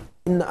a ragal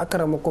inna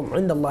akramakum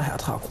inda allahi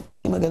atqaakum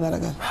ki ma gën a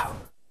ragal waaw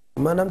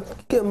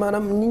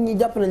maanaam nit ñi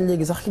jàpp nañ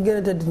léegi sax ki gën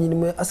a tëdd ci nit ñi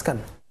mooy askan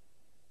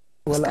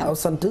wala aw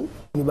sant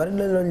ñu bari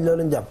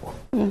loolu jàpp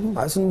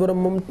waaye suñu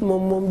borom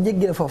moom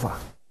jéggi na foofa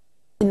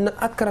inna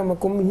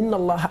akramakum inna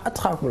allaha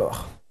atqaakum la wax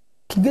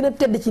ki gën a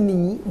tedd ci nit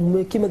ñi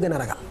mooy ki ma gën a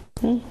ragal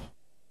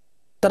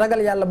te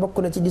ragal yàlla bokk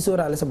na ci di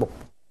sóoraale sa bopp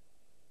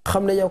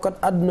xam ne yow kat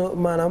àdduna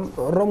maanaam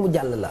romb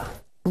jàll la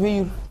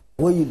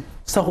wéyul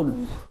saxul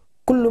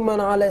kullu man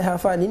alayha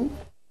fanin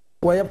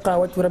wa yabqa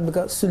wajhu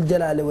rabbika sul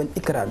jalaali wal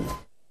ikraam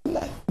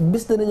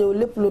bis dana ñëw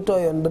lépp lu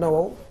tooyoon dana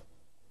wow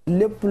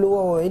lépp lu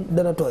wowoo it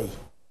dana tooy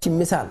ci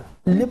misaal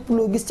lépp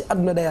loo gis ci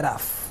àdduna day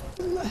raaf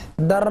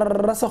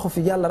dara saxu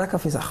fi yàlla rek a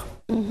fi sax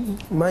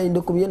maa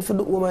indakum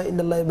yanfadu wa maa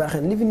indallahi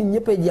baaxin li fi nit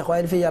ñëppay jeex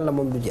waaye dafay yàlla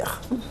moom du jeex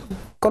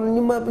kon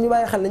ñu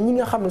bàyyi xel ne ñi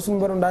nga xam ne suñu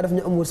borom daa def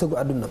ñu am wërsëgu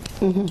àdduna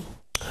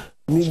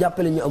ñuy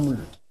jàppale ñu amul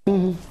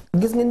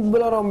gis nga bu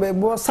la rombee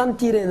boo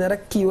sentiree ne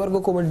rek kii war nga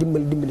ko mën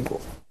dimbali ko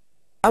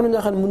am na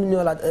ñoo xam ne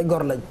mënuñoo laaj ay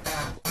gor lañ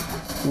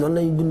noonu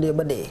lañu dundee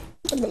ba dee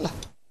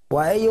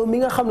waaye yow mi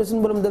nga xam ne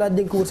suñu borom dalaa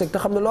dénk wërsëg te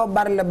xam ne loo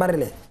barile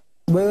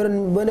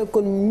boo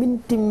nekkoon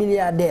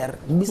multimilliardaire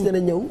bis dana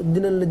ñëw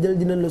dinañ la jël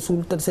dinañ la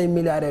suul te say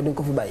milliardaire duñ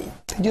ko fi bàyyi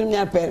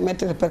juróom-ñaar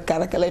mètre per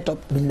carré rek lay topp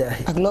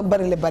billaahi ak loo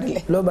barile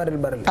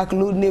ak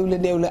lu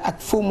néew la ak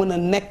foo mën a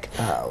nekk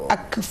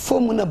ak foo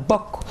mën a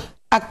bokk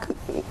ak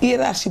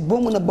hiérarchie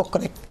boo mën a bokk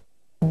rek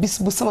bis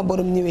bu sama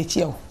borom ñëwee ci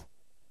yow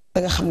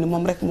da nga xam ne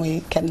moom rek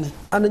mooy kenn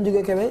ana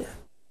jóge Kébé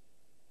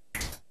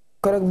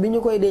korog bi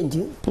ñu koy denc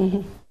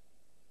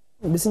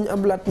bi suñu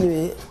Abdulaat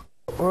ñëwee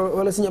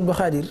wala suñu Abdou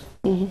Khadir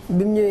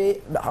bi mu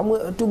ñëwee xam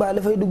nga Touba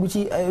dafay dugg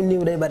ci ay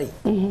néew day bari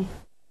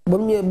ba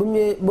mu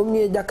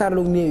ñëwee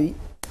jàkkaarloog néew yi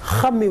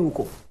xàmmewu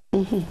ko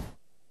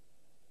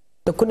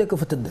te ku nekk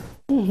fa tëdd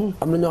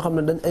am na ñoo xam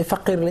ne dañ ay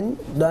faqir lañ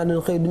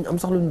daanañ xëy duñ am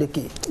sax luñ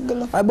ndékkee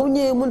waaye ba mu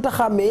ñëwee mënut a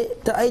xàmmee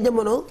te ay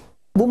jamono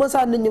bu ma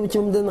saan na ñëw ci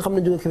moom dana xam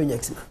ne jóge Kébé ñu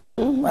agsi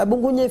na waaye ba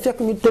mu ko ñëwee fekk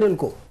ñu tëral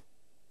ko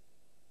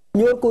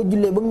ñu war koo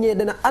jullee ba mu ñëwee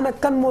dana ana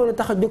kan moo la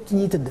tax a jóg ci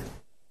ñiy tëdd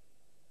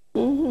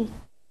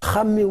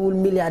xàmmewul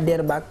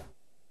milliardaire baag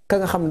ka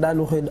nga xam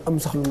daanu xëy am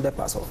sax lu mu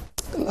dépassé woon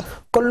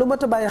kon lu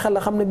mat a bàyyi xel la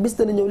xam ne bis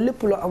dana ñëw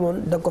lépp loo amoon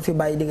da nga ko fi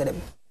bàyyi di nga dem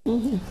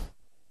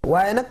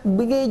waaye nag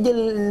bi ngay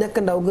jël nekk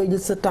ndaw ngay jël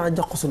sa temps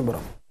jox ko suñu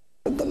borom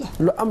dëgg la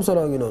lu am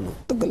solo ngi noonu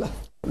dëgg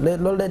la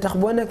loolu day tax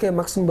boo nekkee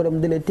mag suñu borom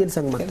dalee teel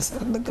sang mag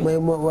mooy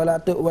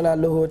wala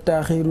lahu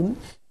taaxirun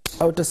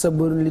aw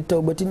tasaburun li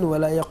tawbatin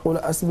wala yaqulu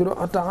asbiru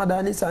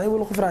ataadaani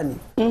saahibul xufraani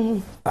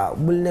waaw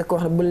bul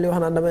li wax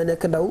naan damay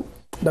nekk ndaw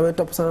damay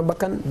topp sama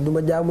bakkan duma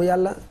jaamu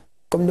yàlla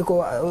comme ni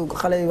ko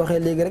xale yi waxee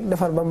léegi rek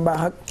defar ba mu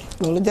baax ak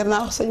loolu jar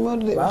naa wax sëñ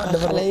Modou de waaw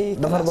xale yi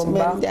defar ba mu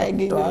baax njaay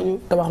gi ñooñu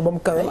tabax ba mu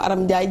kawe aram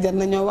njaay jar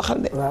na ñoo waxal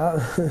de waaw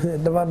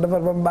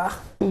defar ba mu baax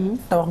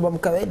tabax ba mu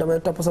kawe damay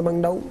topp sama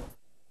ndaw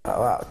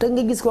waaw te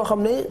nga gis koo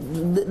xam ne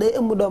day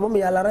ëmb doomam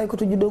yàlla rey ko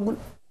te juddoogul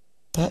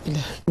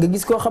nga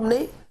gis koo xam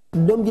ne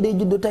doom ji day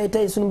juddu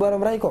tey suñu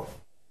borom rey ko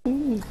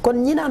kon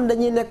ñi naan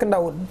dañuy nekk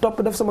ndaw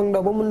topp def sama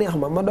ndaw ba mu neex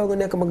ma doog a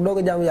nekk mag doog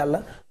a jaamu yàlla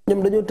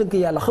ñoom dañoo tënk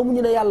yàlla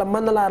xamuñu ne yàlla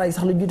mën na laa rey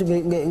sax lu jiitu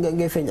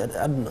ngay feeñ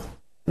àdduna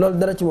loolu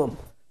dara ci moom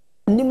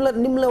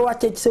nim la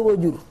wàccee ci sa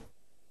waajur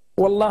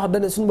wallaahu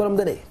dane suñu borom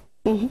dane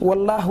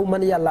wallaahu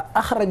man yàlla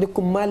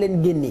axrajakum maa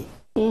leen génnee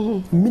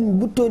min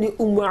butooni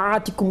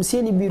ummaatikum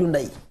seeni biiru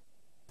ndey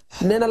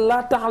nee na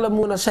laa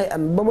taxlamuuna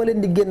shay'an ba ma leen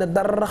di génn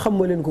dara xam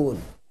ma leen ko woon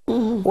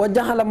wa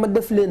jaxala ma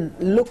def leen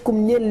lëkkum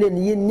ñeen leen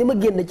yéen ñi ma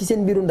génn ci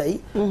seen biiru ndey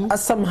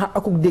asamha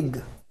akuk dégg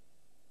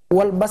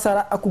wal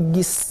basara akuk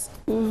gis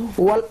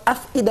wal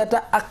afidata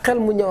ak xel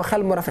mu ñëw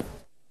xel mu rafet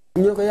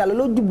ñoo ko yàlla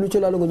loo jublu ci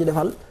loolu nga ñu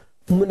defal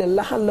mu ne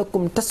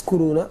laxalakum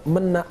taskuruuna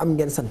mën naa am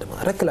ngeen sant ma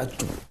rekk laa ci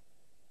jublu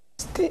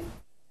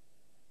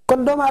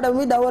kon doomu aadama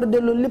mi daa war a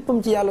delloo léppam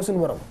ci yàlla suñu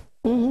borom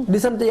di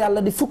sant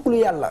yàlla di fukklu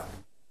yàlla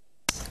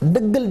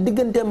dëggal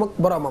digganteem ak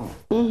boromam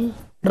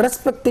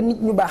respecté nit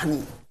ñu baax ñi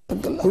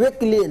wekk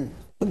leen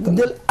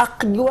jël ak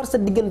gi war sa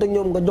diggante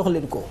ñoom nga jox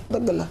leen ko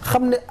dëgg la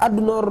xam ne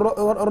àdduna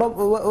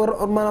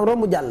maanaam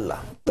romb jàll la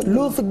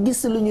loo fa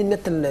gis lu ñuy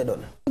nettali lay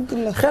doon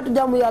xeetu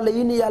jaamu yàlla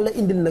yi ni yàlla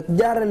indil nag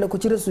jaarale ko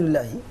ci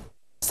rasulillahi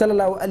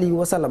sallallahu alayhi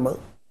wa sallama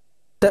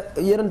te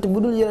yonent bu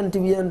dul yonent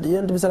bi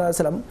sallallahu alayhi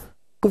wa sallam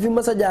ku fi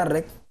mas a jaar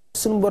rek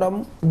suñu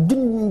borom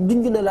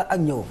junj na la ak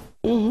ñëwam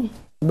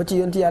ba ci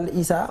yonent yàlla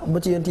Isa ba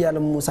ci yonent yàlla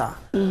Muusa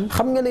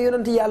xam nga ne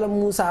yonent yàlla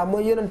Muusa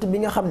mooy yonent bi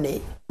nga xam ne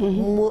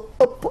moo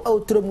ëpp aw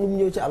turam lu mu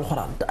ñëw ci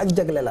alxuraan te ak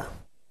jagle la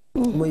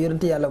mooy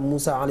yonent yàlla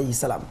Muusa alayhi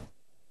salaam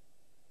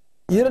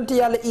yonent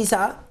yàlla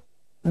Isa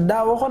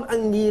daa waxoon ak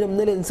ngiram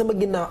ne leen sama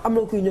ginnaaw am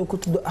na kuy ñëw ko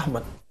tudd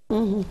Ahmad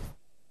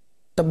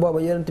te booba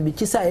yonent bi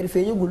ci saayir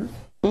feeñagul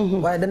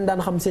waaye dañ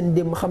daan xam seen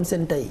démb xam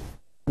seen tey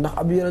ndax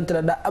ab yonent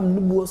la daa am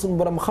nubuwa suñu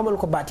borom xamal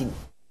ko baatin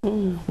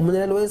mu ne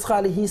leen wa iz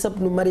qaala Iisaa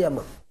ibnu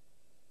Maryama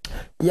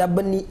yaa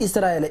bani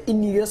Israa'iila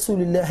inni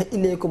rasuulullaahi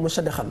ilaykum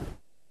musaddiqan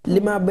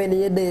limaa bayna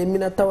yadayya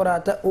mina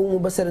tawraata wa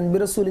mubashiran bi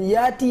rasuulin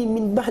yaatii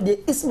min ba'dii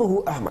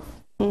ismuhu Ahmad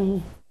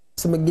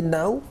sama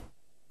ginnaaw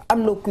am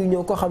na kuy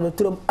ñëw koo xam ne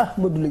turam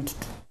Ahmadu lay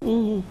tudd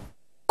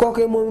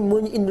kooku moom moo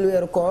ñu indil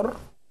weeru koor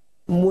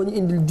moo ñu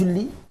indil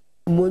julli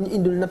moo ñu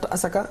indil natt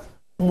asaka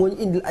moo ñu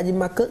indil aji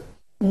màkk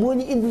moo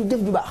ñu indil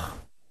jëf ju baax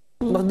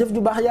ndax jëf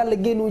ju baax yàlla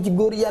génnewu ci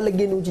góor yàlla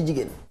génnewu ci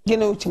jigéen.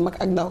 génnewu ci mag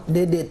ak ndaw.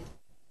 déedéet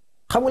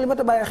xam nga li ma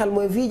ta bàyyi xel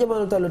mooy fii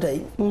jamono tollu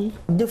tey.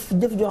 jëf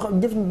joo xam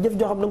da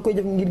nga koy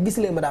jëf ngir gis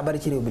leen ma daa bari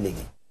ci réew bi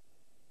léegi.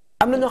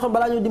 am na ñoo xam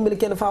balaa ñoo dimbali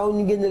kenn faaw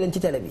ñu génne leen ci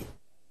télé bi.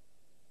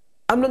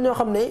 am na ñoo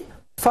xam ne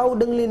faaw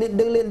da nga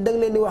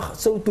leen di wax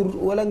saw tur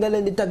wala nga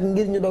leen di tagg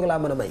ngir ñu doog laa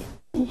mën a may.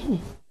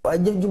 waaye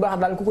jëf ju baax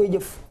daal ku koy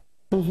jëf.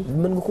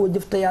 mën nga koo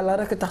jëf te yàlla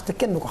rek tax te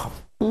kenn du ko xam.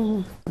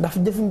 ndax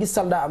jëf ngis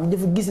sal daa am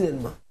jëf gis leen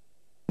ma.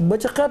 ba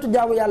ci xeetu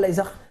jaamu yàlla yi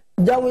sax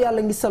jaamu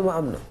yàlla ngis sal ma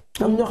am na.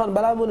 am ñoo xam ne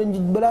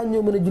balaa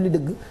ñoo mën a julli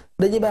dëgg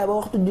dañuy bàyyi ba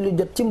waxtu julli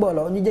jot ci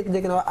mbooloo ñu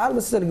jékki-jékki ne waa aal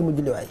ma sal gi ma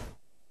julli waay.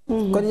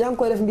 kon yaa ngi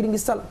koy def ngir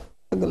ngis sal.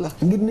 dëgg la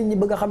ngir nit ñi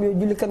bëgg a xam yow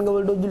jullikat nga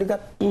wala doo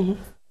jullikat.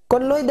 kon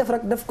looy def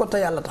rek def ko te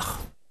yàlla tax.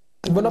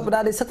 ba noppi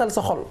daal di setal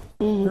sa xol.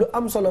 lu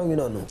am solo ngi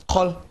noonu.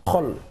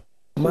 xol.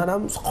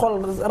 maanaam xol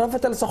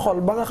rafetal sa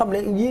xol ba nga xam ne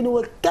yéen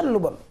wër kenn lu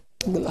bon.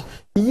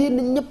 yéen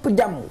ñëpp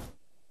jàmm.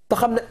 te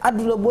xam ne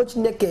àdduna boo ci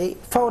nekkee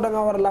faw da nga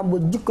war a làmboo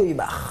jikko yu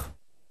baax.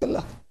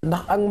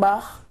 ndax ak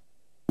mbaax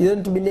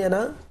yonent bi nee na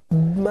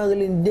maa ngi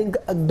leen dénk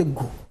ak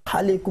dëggu.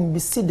 aleykum bi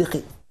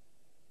siddiqi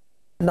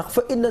ndax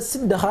fa inna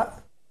siddaxa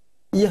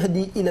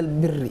yahdi ilal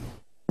birri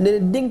nee na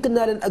dénk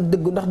naa leen ak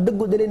dëggu ndax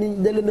dëggu da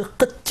leen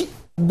xëcc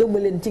dëma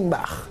leen ci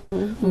mbaax.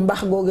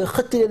 mbaax googu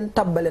xëcc leen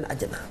tàbbaleen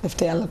àjjana. def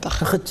te yàlla tax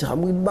xëcc xam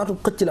nga baatu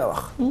xëcc la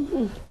wax.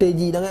 tey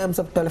jii da ngay am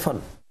sa téléphone.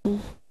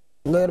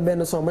 nga yor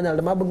benn son ba ñaal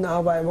damaa bëgg nga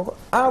envoyé ma ko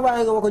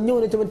envoyé nga ma ko ñëw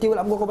na ci ma téewul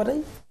am nga ko ba tey.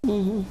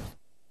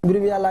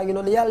 mbirum yàllaa ngi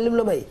noonu yàlla lim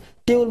la may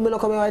téewul mi la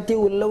ko may waaye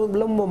téewul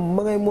la moom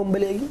ma ngay moom ba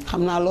léegi.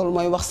 xam naa loolu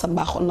mooy wax sa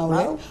mbaaxu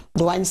nawle.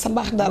 du wàññi sa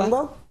mbaax dara.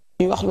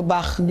 ñuy wax lu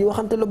baax. di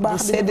waxante lu baax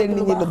di seedeel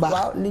nit ñi lu baax.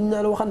 waaw li ñu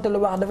naan waxante lu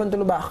baax defante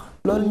lu baax.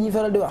 loolu ñuy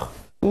faral di wax.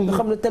 nga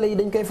xam ne télé yi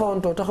dañ koy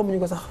fawantoo te xamuñu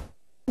ko sax.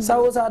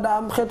 saa saa daa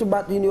am xeetu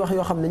baat yu ñuy wax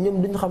yoo xam ne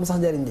ñoom duñu xam sax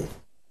jariñ ji.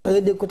 da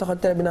ngay dégg ko taxaw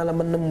télé bi naa la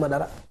man namu ma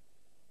dara.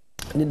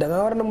 nit da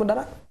ngaa war a namu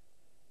dara.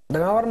 da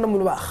ngaa war a namu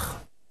lu baax.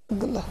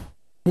 dëgg la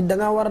nit da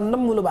ngaa war a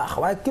namu lu baax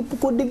waaye képp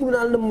koo dégg bi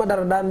naa la namu ma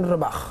dara daan la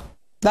baax.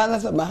 daan la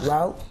sa baax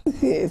waaw.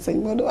 sëñ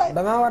Modou waay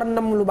da ngaa war a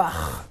namu lu baax.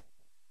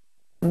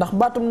 ndax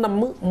baatum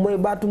namm mooy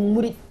baatum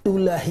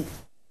muritullaahi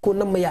ku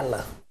namm yàlla.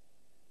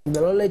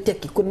 loolu lay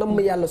tekki ku namm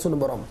yàlla sunu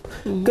borom.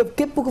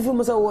 képp ku fi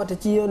mës a woote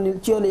ci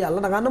yoonu yàlla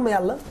da ngaa namm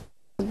yàlla.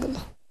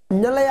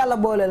 ña la yàlla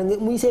booleel nga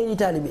muy seeni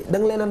taalibe da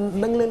nga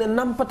leen a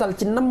nampatal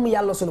ci namm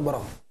yàlla sunu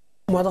borom.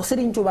 moo tax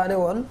Serigne Touba ne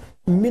woon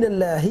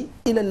minallaahi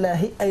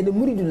ilallaahi ay na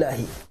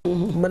muridullaahi.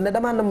 man ne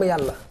damaa namm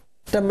yàlla.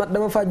 te ma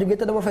dama faa jóge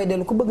te dama fay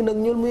dellu ku bëgg nag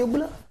ñool mu yóbbu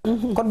la.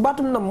 kon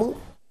baatum namm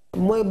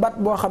mooy baat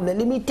boo xam ne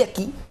li muy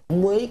tekki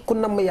mooy ku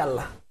namm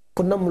yàlla.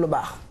 ku namm lu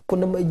baax ku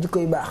namm ay jikko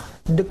yu baax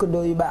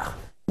dëkkandoo yu baax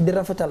di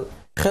rafetal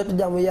xeetu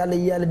jàmm yàlla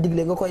yi yàlla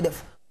digle nga koy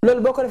def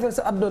loolu boo ko defee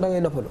sa àdduna da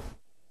ngay noppalu.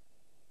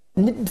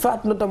 nit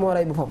faatu na moo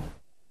rey boppam.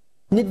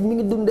 nit mi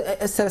ngi dund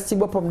ay stress ci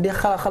boppam di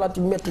xalaat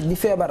yu metti di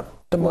feebar.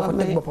 te moo ko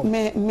teg boppam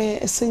mais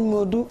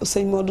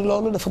sëñ Modou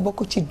loolu dafa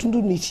bokk ci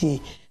dundu nit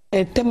yi.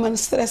 te man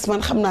stress man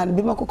xam naa ne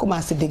bi ma ko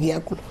commencé dégg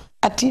yàggul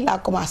at yi laa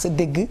commencé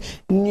dégg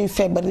ñuy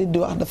feebar nit di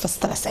wax dafa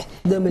stressé.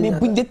 mais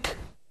bu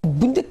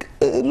njëkk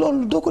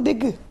loolu doo ko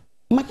dégg.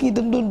 mag yi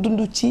dañ doon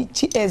dund ci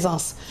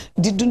aisance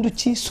di dund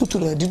ci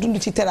sutura di dund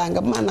ci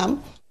teraanga maanaam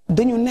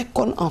dañu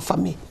nekkoon en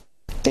famille.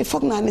 te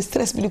foog naa ne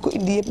stress bi li ko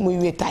indi yëpp muy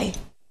wéetaay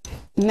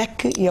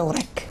nekk yow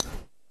rek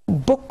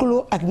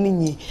bokkuloo ak nit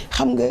ñi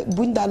xam nga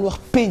buñ daan wax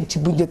pénc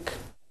bu njëkk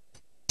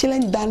ci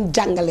lañ daan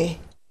jàngalee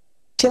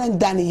ci lañ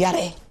daan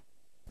yaree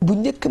bu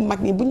njëkk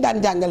mag ñi buñ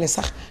daan jàngale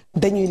sax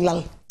dañuy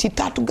lal ci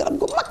taatu garab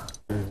gu mag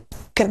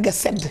kër ga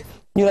sedd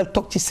ñu la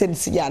toog ci seen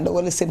sijaada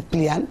wala seen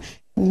pliaan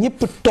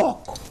ñëpp toog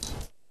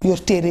yor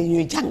téere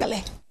ñuy jàngale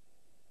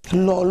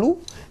loolu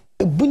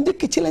bu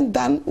njëkk ci lañ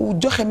daan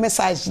joxe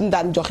message yi ñu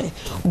daan joxe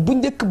bu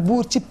njëkk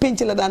buur ci pénc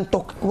la daan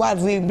toog waa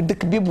réew mi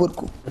dëkk bi wër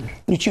ko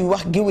ñu ciy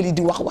wax géwél yi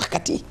di wax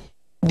waxkat yi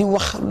di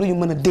wax lu ñu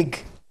mën a dégg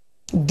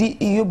di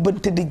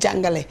yóbbante di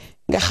jàngale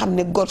nga xam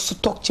ne gor su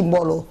toog ci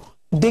mbooloo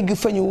dégg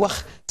fa ñu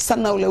wax sa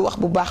nawle wax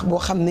bu baax boo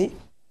xam ne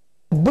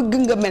bëgg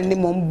nga mel ni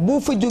moom boo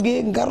fa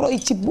jógee nga roy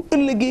ci bu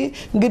ëllëgee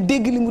nga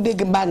dégg li mu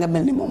dégg mbaa nga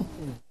mel ni moom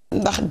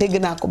ndax dégg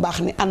naa ko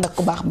baax ni ànd ak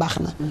ku baax baax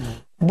na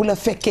bu la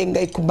fekkee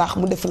ngay ku baax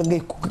mu def la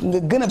ngay nga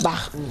gën a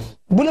baax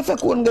bu la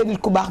fekk woon ngay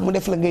nit ku baax mu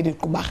def la ngay nit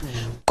ku baax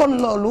kon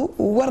loolu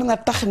war na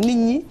tax nit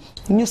ñi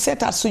ñu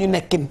seetaat suñu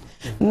nekkin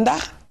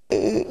ndax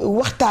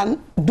waxtaan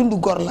dundu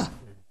gor la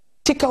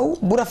ci kaw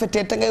bu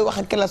rafetee te ngay wax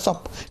ak ki la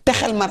sopp te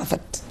xel ma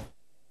rafet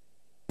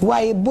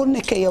waaye boo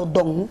nekkee yow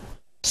dong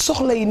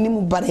soxla yi ni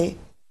mu baree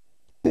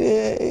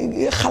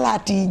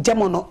xalaat yi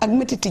jamono ak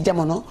metiti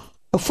jamono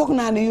foog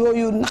naa ne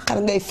yooyu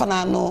naqar ngay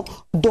fanaanoo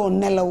doo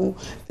nelaw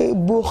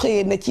boo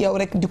xëyee na ci yow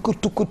rek di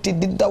kurti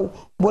di daw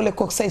boole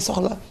kook say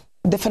soxla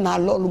defe naa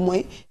loolu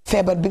mooy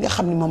feebar bi nga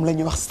xam ne moom la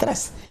ñuy wax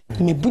stress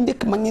mais bu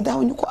njëkk mag ñi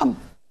daawuñu ko am.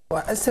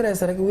 waaw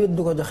stress rek wéet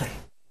du ko joxe.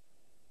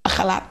 ak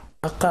xalaat.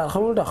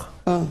 xamul tax.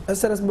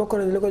 stress bokk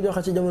na li ko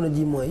joxe ci jamono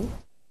ji mooy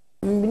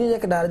bi ñu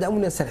nekk daal di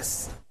amuñu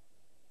stress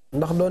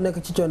ndax doo nekk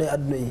ci coono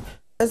àdduna yi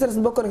stress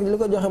bokk na li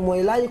ko joxe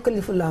mooy laa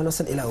yukallifu llaahu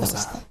nafsan illaa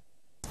wus'ahaa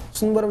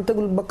suñu borom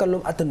tegul bakkan lu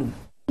mu attanul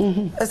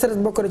stress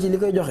bokk na ci li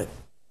koy joxe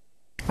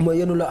mooy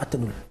yenu la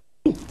attanul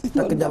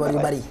takk jabar yu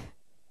bari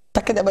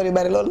takk jabar yu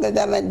bari loolu nga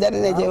jar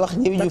na jee wax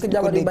ñëw takk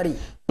jabar yu bari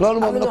loolu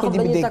moom na ko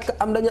jibi dégg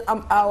dañu am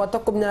aawa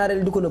takkum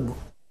ñaareel di ko nëbb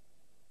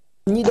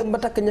ñii dem ba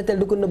takk ñetteel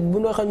di ko nëbb bu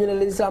noo xam ñu ne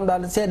l'islam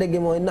daal seede gi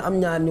mooy na am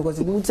ñaar ñu ko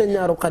si wut seen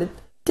ñaaru xarit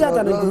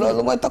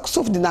loolu mooy takk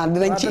suuf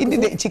dinañ ci indi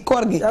de ci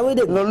koor gi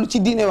loolu ci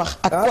diine wax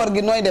ak koor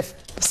gi nooy def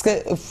parce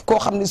que koo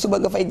xam ne suba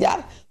nga fay jaar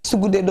su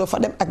guddee doo fa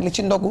dem ak li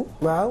ci ndogu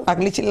ak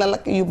li ci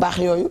lalak yu baax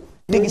yooyu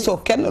te gisoo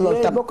kenn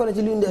loolu tam bokk na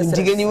ci li indi stress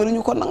jigéen ñi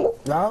waruñu ko nangu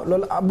waaw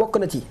loolu bokk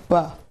na ci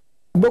waaw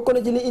bokk na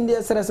ci li indi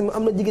stress mu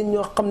am na jigéen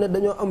ñoo xam ne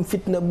dañoo am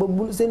fitna ba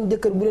bu seen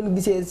jëkkër bu leen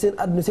gisee seen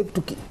àdduna sépp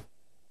tukki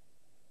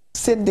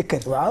seen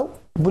jëkkër waaw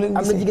bu leen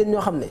gisee am na jigéen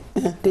ñoo xam ne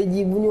tey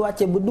jii bu ñu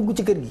wàccee ba dugg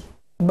ci kër gi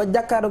ba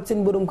jàkkaaroog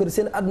seen borom kër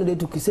seen àdduna day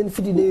tukki seen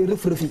fit yi day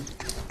rëf-rëf yi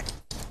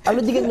am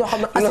na jigéen ñoo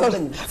xam ne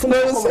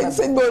loolu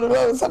sëñ Modou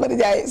loolu sama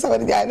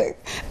nijaay nag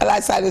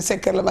alaaj Saliou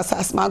Seck la ma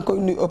saas maa ngi koy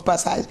nuyu au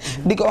passage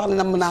di ko wax ne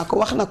nam naa ko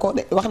wax na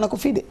ko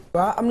fii de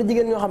waaw am na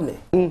jigéen ñoo xam ne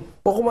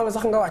waxuma la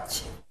sax nga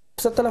wàcc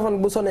sa téléphone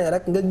bu sonné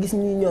rek nga gis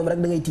ñi ñoom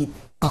rek da ngay tiit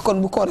kon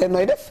bu kooree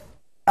nooy def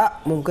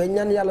moom koy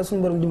ñaan yàlla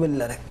suñu borom dimbali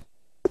la rek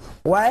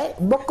waaye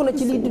bokk na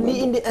ci li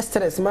indi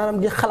stress maanaam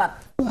di xalaat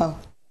waaw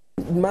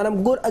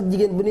maanaam góor ak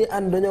jigéen bu ñuy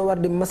ànd dañoo war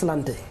di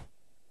maslante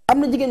am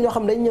na jigéen ñoo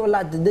xam ne dañ ñëw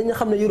laaj dañu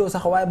xam ne yoroo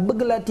sax waaye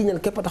bëgg laa tiiñal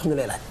képp a tax ñu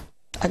lay laaj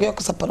ak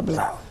yokk sa problème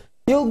waaw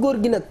yow góor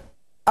gi nag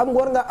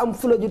war nga am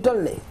fula ju toll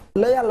ne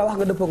la yàlla wax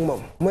nga dëpp ak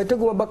moom mooy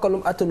tëgguma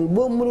bakkalum attanul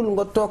boo mënul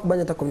nga toog bañ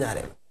a takkum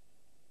ñaareel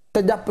te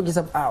jàpp ci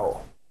sa aawo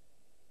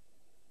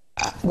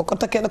boo ko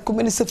takkee nag ku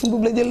mel ni sa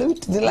fundub la jël la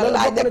wit di la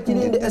laaj ak ci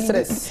di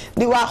stress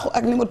di waaxu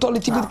ak ni ma toll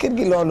ci biir kër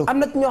gi loolu am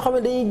na ñoo xam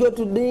ne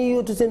dañuy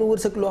yóotu seen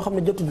wërsëg loo xam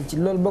ne jotuñu ci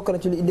loolu bokk na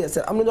ci lu indi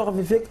stress am na ñoo xam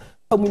ne fekk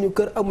amuñu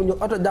kër amuñu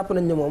oto jàpp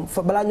nañ ne moom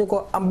balaa ñu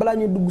ko am balaa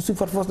ñu dugg suuf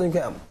force dañ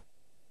koy am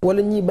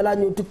wala ñii balaa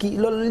ñoo tukki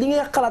loolu li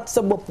ngay xalaat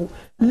sa bopp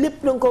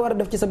lépp da nga ko war a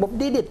def ci sa bopp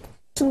déedéet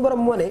suñu borom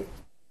moo ne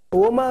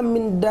wa ma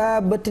min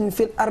daabatin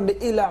fil ardi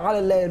illa ala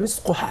llahi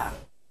rizquha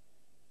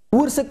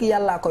wërsëg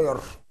yàllaa ko yor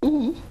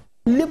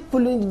lépp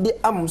lu di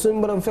am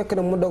suñu borom fekk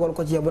na mu dogal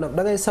ko ci yow bu nag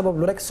da ngay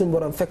sabablu rek suñu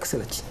borom fekk si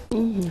la ci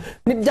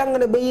nit jàng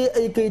na ba yee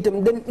ay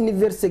kayitam dem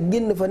université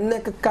génn fa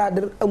nekk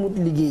cadre amut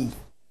liggéey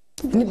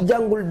nit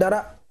jàngul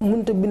dara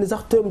mënta bind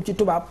sax turam ci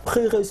tubaab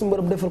xëy suñu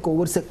borom defal ko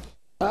wërsëg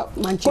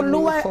kon lu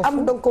waaye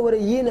am danga ko war a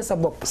yéene sa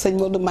bopp sëñ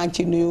Modou maa ngi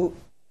ciy nuyu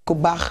ku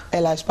baax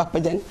El Hadj Papa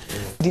Dieng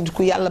di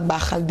ku yàlla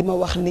baaxal di ma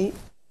wax ni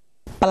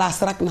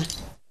place rak na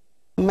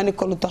ma ne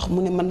ko lu tax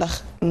mu ne ma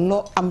ndax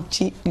loo am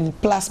ci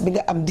place bi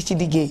nga am di ci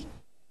liggéey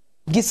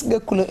gis nga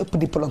ku la ëpp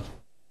diplôme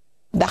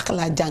dàq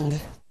laa jàng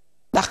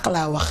dàq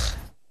laa wax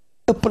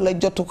ëpp la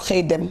jotu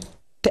xëy dem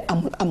te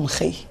amul am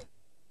xëy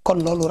kon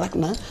loolu rak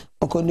na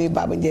ma ko nuyu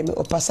Baba Ndiémé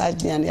au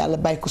passage ñaan yàlla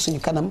bàyyi ko suñu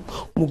kanam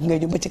mu ngi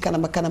ñu ba ci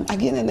kanam ak kanam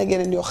ak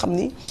yeneen yoo xam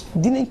ni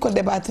dinañ ko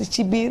débattre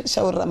ci biir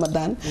shawr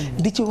Ramadan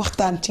di ci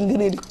waxtaan ci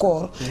ngëneeli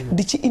koor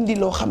di ci indi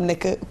loo xam ne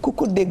que ku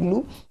ko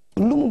déglu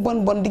lu mu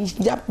bon bon di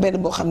jàpp benn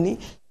boo xam ni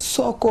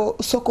soo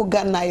ko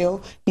gànnaayoo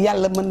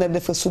yàlla mën na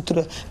defa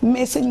sutura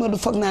mais sëñ Modou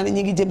foog naa ne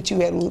ñu ngi jëm ci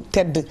weeru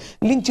tedd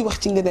liñ ci wax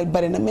ci ngëneel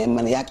bari na mais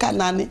man yaakaar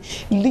naa ne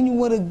li ñu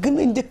war a gën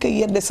a njëkk a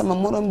yedde sama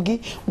morom gi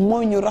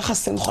mooy ñu raxas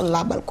seen xol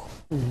laabal ko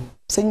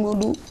sëñ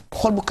Modou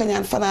xol bu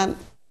kañaan fanaan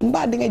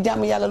mbaa di nga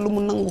jàmm yàlla lu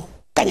mu nangu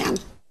kañaan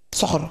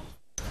soxor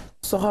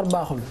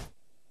baaxul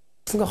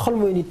gis nga xol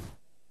mooy nit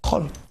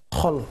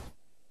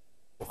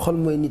xol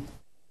mooy nit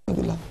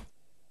dëgg la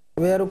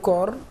weeru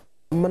koor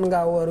mën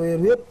ngaa war weer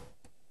yépp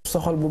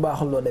soxol bu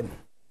baaxul loo dem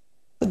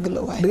dëgg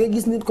la waaye da ngay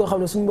gis nit koo xam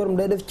ne suñu borom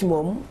day def ci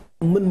moom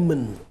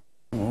mën-mën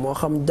moo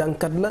xam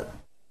jàngkat la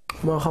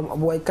moo xam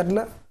ab waykat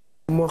la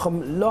moo xam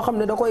loo xam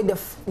ne da koy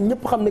def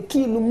ñépp xam ne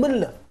kii lu mën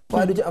la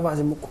waaye du ci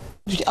avancé mukk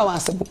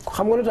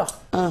xam nga lu tax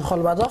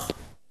xol baa tax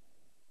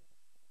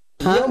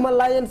yawma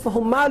laa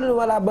yanfahu maalun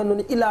wala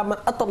banuun illaa man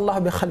ata Allah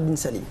bi qalbin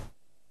salim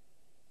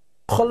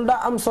xol daa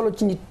am solo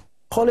ci nit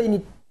xolay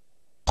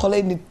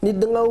nit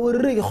dangaa war a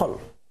rëy xol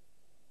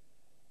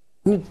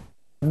nit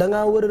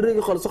dangaa war a rëy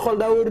xol sa xol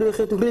daa war a rëy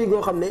xeetu rëy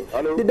goo xam ne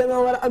nit dangaa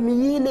war a am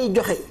yéenay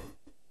joxe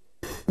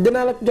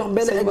dinaa la jox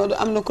benn sëñ Modou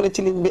am na ko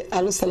ci ligne bi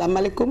allo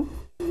salaamaaleykum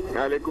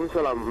maaleykum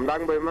salaam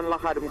Ndack Mbaye man la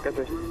Xaadim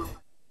Kase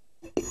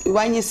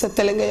wàññi sa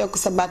télé nga yokk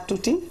sa baat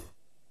tuuti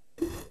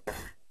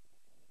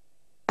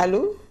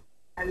allo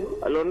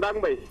Ndack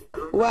Mbaye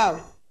waaw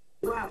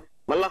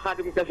man la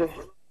Xaadim Kase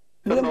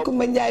biram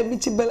Kumba Njaay bi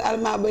ci bël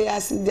almaa ba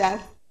Yaasin Jaar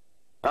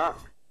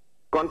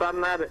kontaan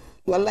naa de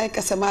wallaay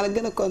Kase maa la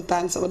gën a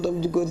kontaan sama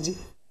doom ju góor ji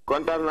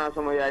kontaan naa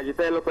sama yaay ji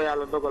tey la ko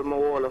yàlla dogal ma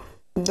woo la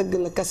dëgg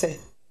la Kase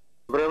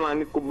vraiment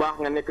nit ku baax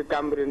nga nekk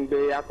Cambérène de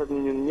yaatal ñu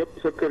ñun ñëpp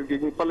sa kër gi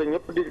ñu fa la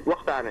ñëpp di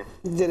waxtaane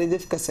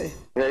jërëjëf Kase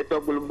ngay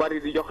togg lu bari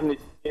di jox nit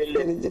ñuy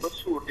lekk ba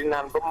suur di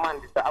naan ba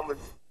màndi te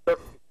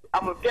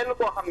amul kenn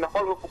koo xam ne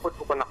xool nga ko bët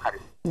bu ko naqari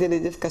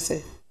jërëjëf Kase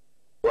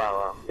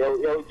waaw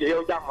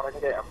yow jàmm rek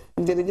ngay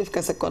am jërëjëf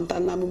Kase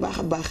kontaan naa bu baax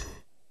a baax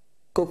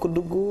kooku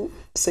dugg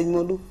sëñ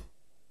Modou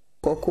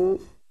kooku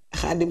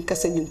Xaadim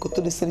Kase ñu ngi ko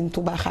tudd Serigne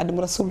Touba Xaadim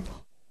Rasul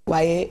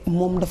waaye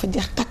moom dafa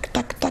jeex takk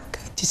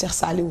ci Cheikh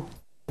Saliou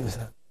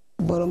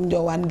borom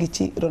njoowaan gi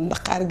ci ron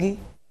Dakar gi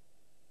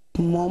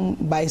moom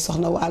bàyyi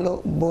soxna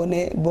waalo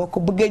boo ko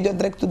bëggee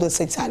jot rek tuddal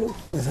sëñ Saliou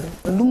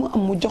lu mu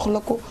am mu jox la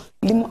ko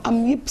li mu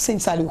am yëpp sëñ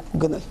Saliou ko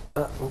gënal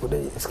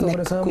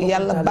nekk ku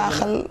yàlla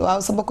baaxal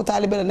waaw sa bokku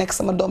taalibe la nekk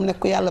sama doom nekk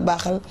ku yàlla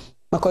baaxal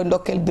ma koy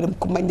ndokkeel biram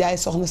ku ma njaay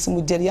soxna si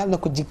mu jër yàlla na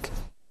ko jikk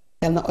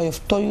yàlla na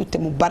oyof toyu te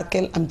mu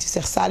barkeel am ci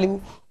Seex Saliou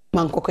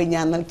maa ngi ko koy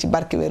ñaanal ci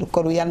barke weeru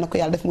koor yàlla na ko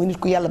yàlla def muy nit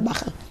ku yàlla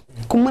baaxal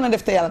ku mën a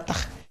def te yàlla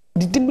tax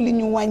di dimbali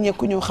ñu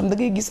wàññeeku ñoo xam da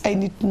ngay gis ay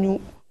nit ñu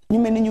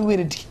mel ni ñu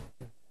wéradi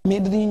mais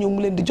dañuy ñëw mu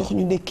leen di jox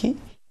ñu ndekki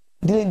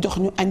di leen jox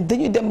ñu añ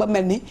dañuy dem ba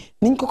mel ni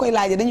niñ ko koy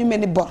laajee dañu mel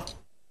ni bor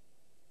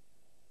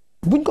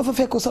buñ ko fa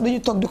fekku sax dañuy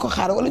toog di ko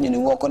xaar wala ñu ne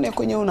woo ko ne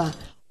ko ñëw naa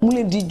mu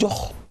leen di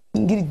jox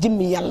ngir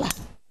jëmmi yàlla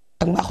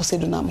ak mbaaxu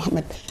Seydina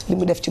Mohamed li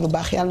mu def ci lu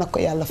baax yàlla na ko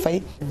yàlla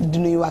fay di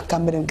nuyu waa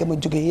Cambérène gëm a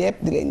jóge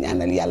yëpp di leen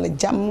ñaanal yàlla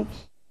jàmm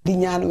di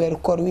ñaan weeru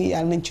koor wi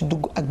yàlla nañ ci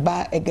dugg ak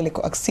baa eggale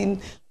ko ak siin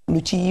lu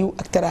ci yiw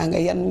ak teraanga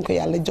yan nañ ko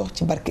yàlla jox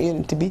ci barke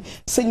yonent bi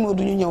sëñ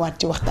Modou ñu ñëwaat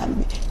ci waxtaan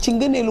bi ci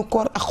ngëneelu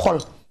koor ak xol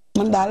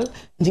man daal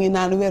ñi ngi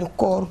naan weeru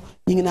koor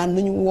ñi ngi naan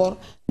nañu woor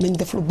nañ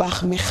def lu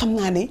baax mais xam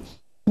naa ne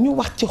ñu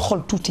wax ci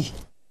xol tuuti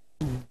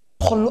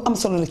xol lu am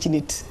solo la ci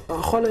nit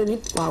xol nit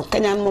waaw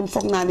kañaan moom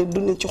foog naa ne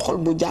du ne ci xol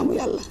bu jaamu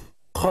yàlla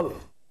xol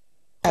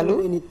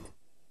allo nit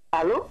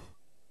allo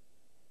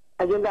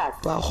aji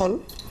Ndack waaw xol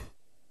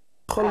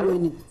mooy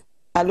nit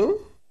allo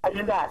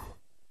aji Ndack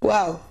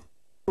waaw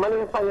ma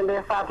ne fay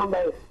Ndeye Fatou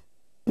Mbaye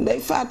Ndeye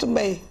Fatou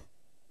Mbaye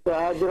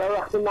waaw di la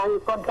wax maa ngi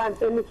kontaan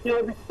ci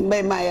émission bi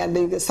Mbaye maa yaa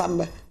dañ ko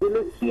sàmba di la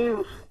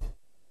suivre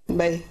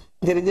Mbaye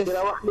jërëjëf di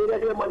la wax lii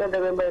rek la mën a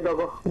demee Mbaye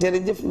dogo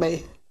jërëjëf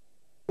Mbaye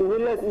ñu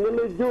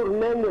la jur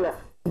meññ la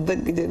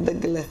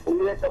dëgg la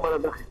ñu la mën a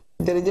dox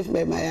jërëjëf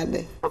Mbaye maa yaa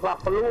day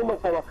papa lu mu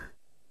mës a wax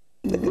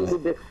dëgg la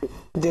def si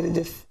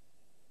jërëjëf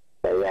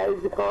te yaay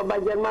di ko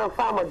bàjjen maa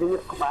faama di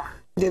nit ku baax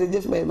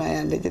jërëjëf Mbaye maa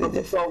yaa day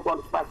jërëjëf kon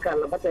Pascal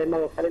la ba tey na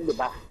nga xarit di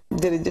baax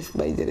jërëjëf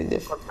Mbaye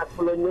jërëjëf kon nag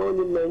fu la ñëw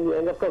ñu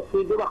ne nga toog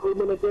fii di wax lu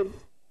mën a dégg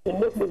te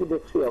ñëpp ñu ngi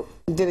dégg si yow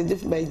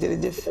jërëjëf Mbaye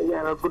jërëjëf te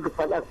ñaanal gudd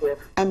fan ak weer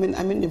amin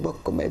amin ñu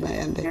bokk ko Mbaye maa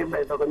yaa day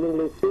Mbaye dogo ñu ngi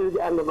lay suivre di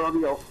ànd loolu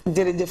yow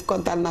jërëjëf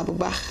kontaan naa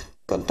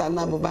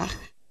bu baax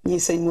ñii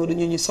sëñ Modou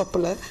ñu sopp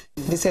la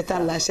di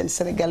seetaan la chaîne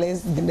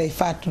sénégalaise di Ndeye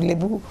Fatou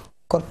Lébu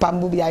Koor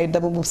Pambu yaayu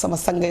daba bu sama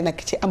sangay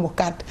nekk ci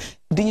amukaat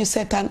di ñu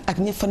seetaan ak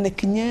ñi fa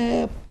nekk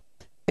ñëpp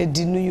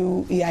di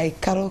nuyu yaay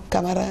Karo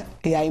Camara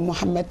yaay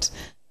Mohamed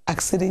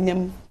ak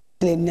sëriñam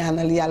di leen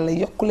ñaanal yàlla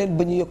yokku leen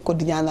ba ñu yokk ko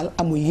di ñaanal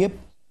amu yëpp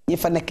ñi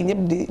fa nekk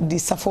ñëpp di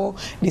safoo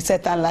di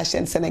seetaan la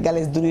chaîne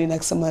sénégalaise di nuyu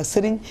nag sama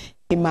sëriñ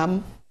imam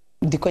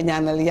di ko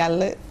ñaanal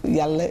yàlla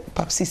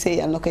Pape Cissé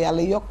yàlla na ko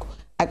yàlla yokk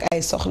ak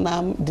ay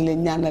soxnaam di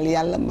leen ñaanal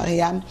yàlla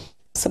Mariam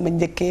sama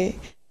njëkkee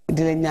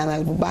di leen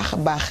ñaanal bu baax a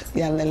baax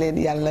yàlla na leen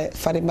yàlla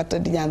farimata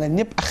di ñaanal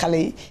ñëpp ak xale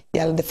yi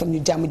yàlla defal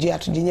ñu jàmm ju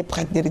yaatu ji ñëpp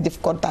xaj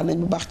jërëjëf kontaan nañ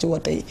bu baax ci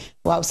woote yi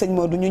waaw sëñ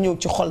Modou ñu ñëw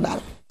ci xol daal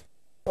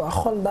waaw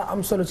xol daa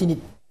am solo ci nit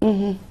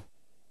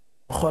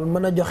xol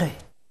mën a joxe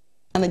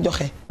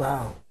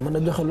waaw mën a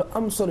joxe lu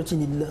am solo ci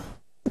nit la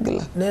dëgg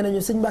la nee nañu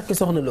sëñ Mbàkke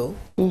Soxna Lo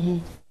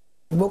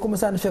boo ko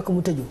mësaan fekk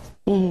mu tëju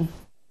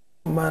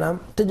maanaam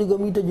tëju ga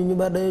muy tëju ñu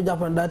bari dañoo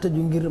jàpp ne daa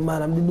tëju ngir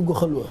maanaam di dugg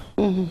xalwa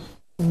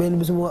benn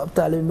bis moo ab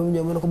taalibe ba mu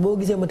ñëw mu ne ko boo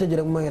gisee ma tëju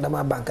rek moo ngi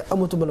damaa banque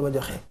amatuma la ma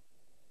joxe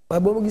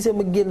waaye boo ma gisee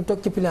ma génn toog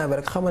ci plan bi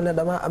rek xamal ne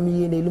damaa am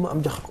yéene lu ma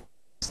am joxe ko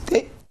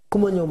ku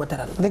ma ñëw ma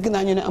teral dëgg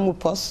naa ñu ne amul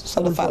poos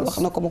Sall Fall wax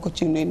na ko ma ko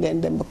ci nuy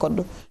ndeen dem ba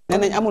koddu nee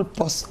nañ amul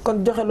poos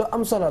kon joxe lu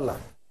am solo la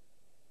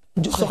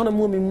soxna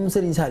Momi mu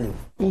Serigne Saliou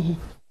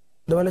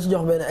dama la ci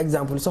jox benn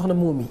exemple soxna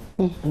Momi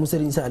mu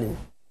Serigne Saliou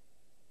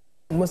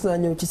mës naa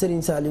ñëw ci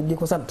Serigne Saliou di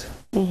ko sant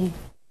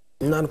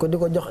naan ko di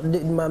ko jox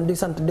maam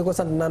di ko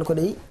sant naan ko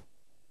day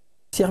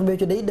Cheikh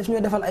Béthio day daf ñoo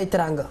defal ay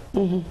teranga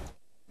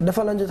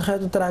defal lañu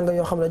xeetu teranga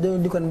yoo xam ne dañoo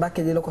di ko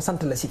Mbàkke di la ko sant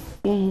la si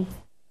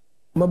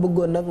ma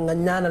bëggoon nag nga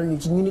ñaanal ñu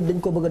ci ñu nit dañ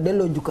ko bëgg a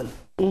delloo njukkal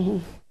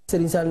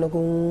Serigne Saliou na ko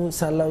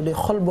sàllaw de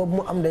xol boobu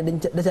mu am de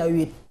da caa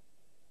wéet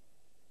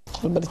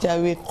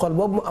xol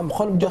boobu mu am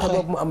xol joxe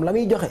boobu mu am la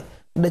muy joxe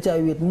da caa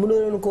wéet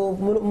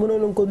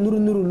mënoon ko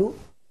nurulu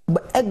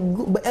ba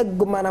egg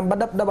maanaam ba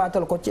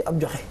dabaatal ko ci ab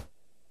joxe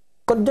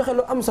kon joxe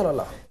lu am solo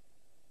la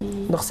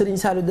ndax Serigne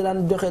Saliou di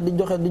daan joxe di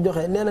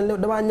joxe nee na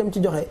damaa ñam ci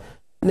joxe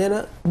nee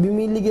na bi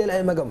muy liggéeyal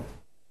ay magam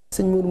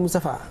sëñ Mourou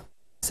Moustapha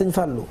sëñ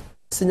Fallou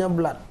sëñ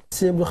Abdoulaat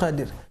sëñ Abdou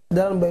Khadir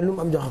daan bay lu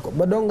mu am joxe ko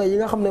ba donga yi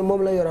nga xam ne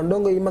moom la yoroon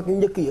donga yu mag yu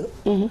njëkk ya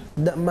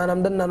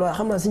maanaam dan naan waaye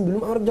xam naa sëñ bi lu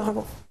mu am rek joxe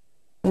ko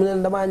mu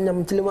ne damaa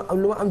ñam ci lu ma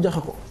am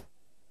joxe ko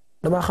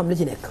damaa xam li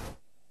ci nekk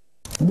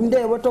bi mu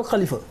demee ba toog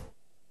xalifa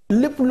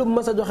lépp lu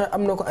mas a joxe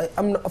am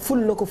na ful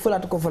na ko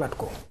fulaat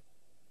ko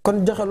kon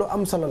joxe lu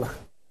am solo la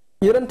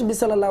yonent bi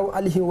sallallahu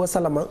alayhi wa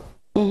sallama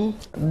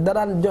da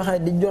daan joxe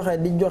di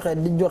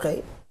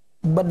joxe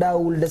ba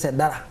daawul dese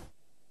dara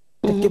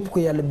te képp ku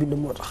yàlla bind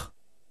moo tax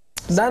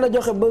daana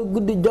joxe ba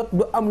guddi jot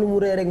du am lu mu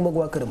ree rek moog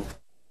waa këram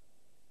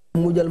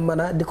mu jël mën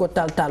a di ko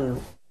taal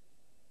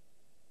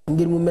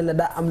ngir mu mel ne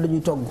daa am lu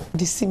ñuy togg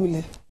di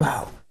simuler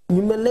waaw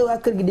ñu mel ne waa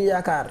kër gi di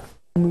yaakaar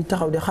muy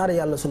taxaw di xaar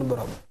yàlla suñu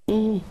borom.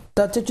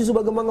 te ci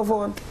suba ga ma nga fa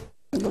woon.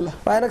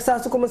 waaye nag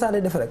saa su ko mësaa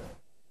def rek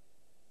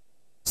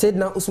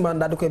Seydina Ousmane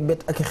daal di koy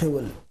bett ak i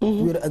xéwal.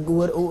 wér ak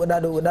wër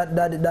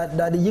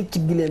daal di yëg ci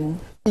gileem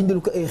indil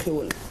ko ay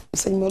xéwal.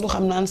 sëñ Modou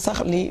xam naan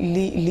sax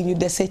li ñu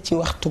dese ci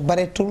waxtu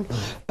bareetul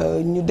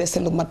ñu dese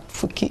lu mat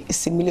fukki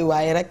simili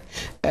waaye rek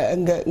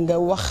nga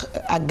wax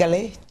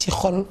àggale ci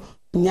xol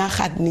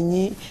ñaaxaat nit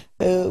ñi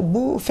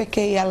bu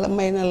fekkee yàlla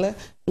may na la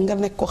nga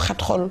nekk ko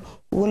xat xol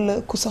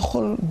wala ku sa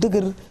xol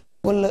dëgër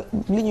wala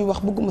li ñuy wax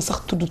bëgguma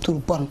sax tudd tur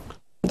bon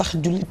ndax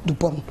jullit du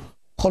bon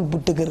xol bu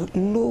dëgër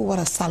loo war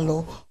a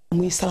sàlloo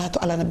muy salaatu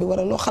ala nabi war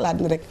a loo xalaat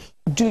ni rek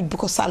jullit bu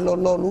ko sàlloo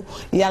loolu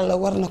yàlla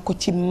war na ko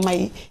ci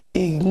may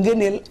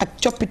ngëneel ak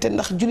coppite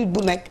ndax jullit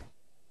bu nekk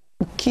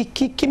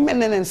ki mel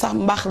ne neen sax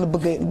mbaax la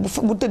bëgg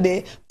bu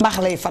tëddee mbaax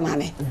lay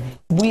fanaane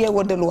bu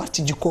yeewoo delluwaat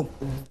ci jikkoom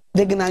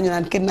dégg naa ñu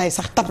naan kenn nay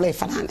sax tab lay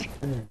fanaane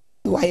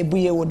waaye bu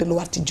yeewoo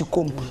delluwaat ci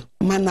jikkoom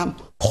maanaam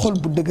xol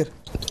bu dëgër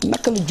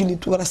naka la jullit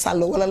war a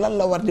sàlloo wala lan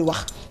la war di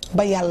wax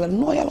ba yàlla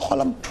nooyal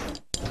xolam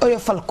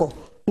oyofal ko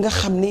nga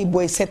xam ni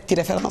booy seet ci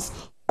référence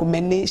ku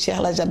mel ni Cheikh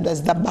El Hadj Abdou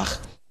Dabakh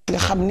nga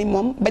xam ni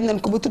moom bañ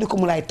nañ ko ba tudde ko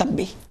mu laay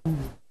tabbi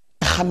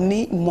nga xam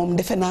ni moom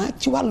defe naa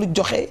ci wàllu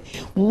joxe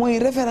mooy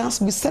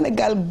référence bi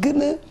Sénégal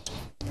gën a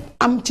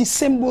am ci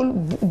symbole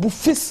bu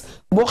fis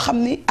boo xam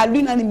ni à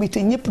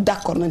l'unanimité ñëpp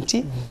d'accord nañ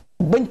ci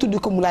bañ tudde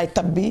ko mu laay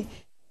tabbi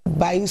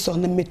bàyyi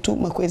soxna méttu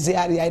ma koy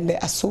ziar yaay ndey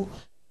asu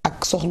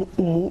ak soxna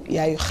umu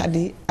yaayu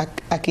xadi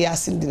ak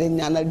yaasin di leen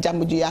ñaanal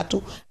jàmm ju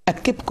yaatu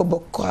ak képp ko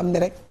bokk ko xam ne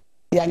rek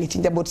yaa ngi ci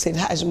njaboot Seydi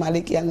Hadj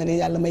Malick yal na leen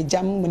yàlla may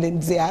jàmm ma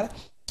leen ziar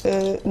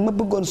ma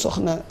bëggoon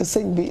soxna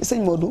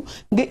sëñ Modou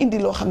nga indi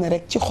loo xam ne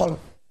rek ci xol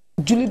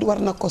jullit war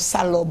na ko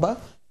sàlloo ba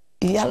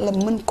yàlla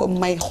mën ko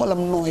may xolam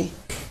nooy.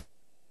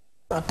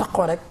 waaw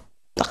taqoo rek.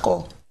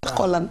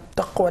 taqoo lan.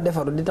 taqoo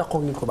defaru di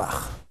taqoo nit ku baax.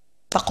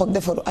 taqoo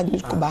defaru ak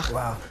nit ku baax.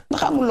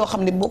 ndax amul loo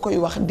xam ne boo koy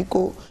wax di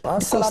ko.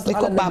 di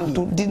ko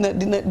baamtu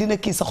dina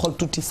kii sa xol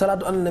tuuti.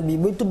 salaatu ala nabi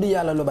buy tudd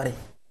yàlla lu bari.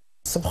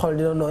 sa xol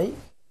dina nooy.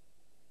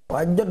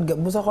 waa jot ga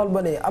bu sa xol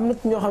ba ne am na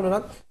ci ñoo xam ne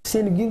nag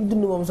seen giir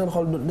dund moom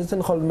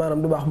seen xol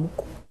maanaam du baax mukk.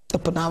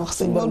 ëpp naa wax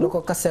sëñ Modou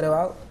ko kassere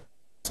waaw.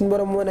 suñu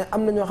borom moo ne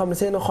am na ñoo xam ne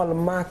seen xol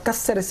maa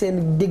kassere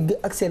seen dégg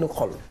ak seen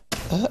xol.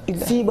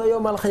 fii ba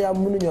yomal xayaam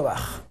mënuñoo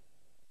baax.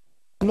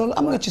 loolu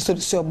am nga ci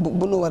solution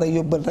bu nu war a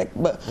yóbbal rek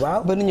ba.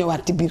 waaw ba nu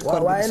ñëwaat ci biir.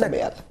 koor waaye nag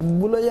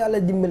bu la yàlla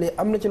dimbalee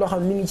am na ci loo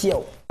xam ne mi ngi ci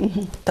yow.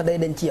 te day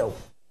dañ ci yow.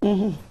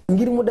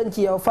 ngir mu dañ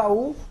ci yow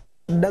faaw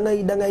da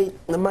ngay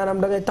maanaam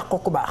da ngay taqoo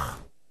ku baax.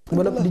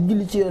 ba noppi di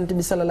julli ci yonent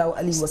bi sallallahu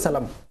alayhi wa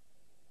sallam.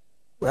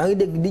 yaa ngi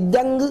dégg di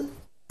jàng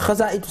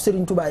xasaayitu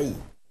Serigne Touba yi.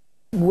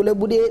 wala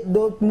bu dee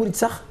doo murit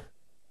sax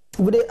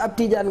bu dee ab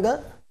tiijaan nga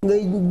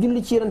ngay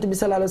julli ci yonent bi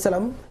sallallahu alayhi wa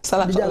sallam.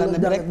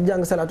 di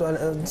jàng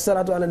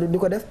salaatu ala di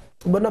ko def.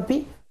 ba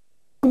noppi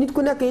nit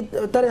ku nekk it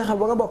tariixa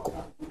ba nga bokk.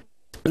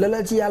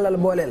 la ci yàlla la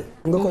booleel.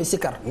 nga koy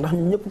sikkar ndax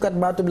ñun ñëpp kat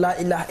baatub laa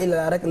ilaaha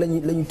illallaah rek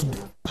lañuy tudd.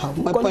 waaw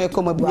mooy point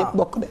commun bi ñëpp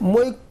bokk de.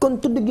 mooy kon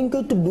tudd gi nga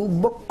koy tudd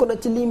bokk na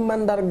ci liy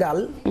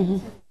màndargaal.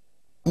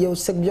 yow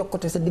sa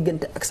yokkute sa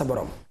diggante ak sa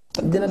borom.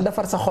 dina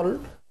defar sa xol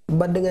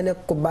ba di nga nekk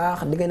ku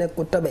baax di nga nekk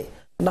ku tabe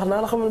ndax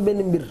naa la xamal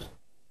benn mbir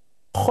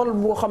xol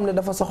boo xam ne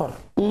dafa soxor.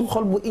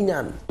 xol bu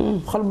iñaan.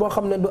 xol boo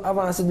xam ne du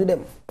avancé du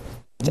dem.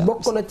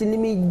 bokk na ci li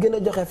muy gën a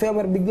joxe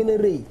feebar bi gën a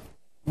rëy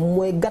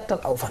mooy gàttal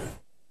aw fan.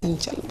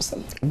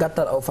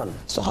 gàttal aw fan.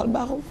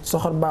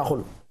 soxor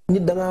baaxul.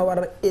 nit da ngaa war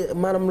a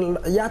maanaam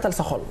yaatal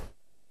sa xol.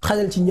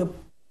 xajal ci ñëpp.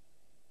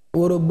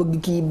 waroo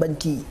bëgg kii bañ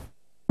kii.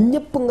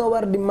 ñëpp nga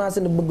war di maase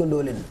na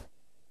bëggandoo leen.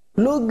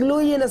 loo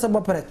yéene sa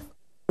bopp rek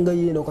nga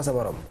yéene ko sa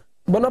borom.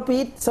 ba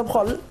noppi it sa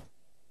xol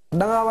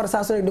da ngaa war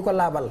saa su nekk di ko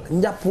laabal.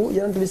 njàpp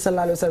yonent bi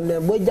sallallahu alayhi wa sallam ne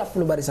booy jàpp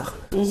lu bari sax.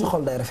 sa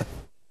xol day rafet.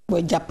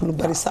 booy jàpp lu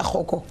bari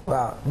saxoo ko.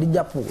 waaw di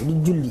jàpp di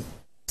julli.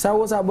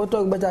 saa boo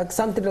toog ba ca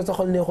sentir sa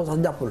xol neexul sax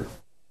jàppul.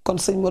 kon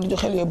sëñ Modou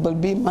joxeel yóbbal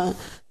bi ma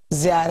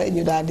ziare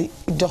ñu daal di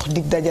jox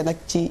dig daje nag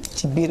ci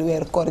biir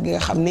weeru koor gi nga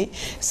xam ni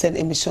seen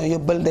émission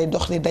yóbbal day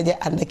dox di daje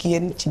ànd ak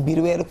yéen ci biir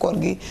weeru koor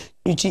gi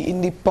ñu ciy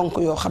indi ponk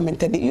yoo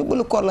xamante ni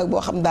yóbbalu koor la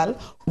boo xam daal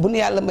bu nu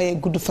yàlla mayee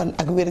gudd fan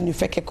ak wér ñu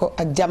fekke ko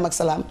ak jàmm ak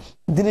salaam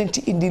dinañ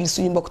ci indil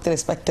suñu mbokk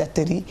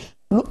téléspectateurs yi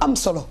lu am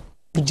solo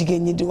bu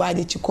jigéen ñi di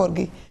waaje ci koor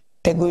gi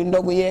teguy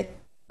ndogu yeeg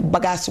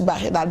bagage yu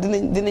baax yi daal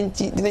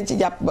dinañ ci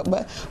jàpp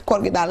ba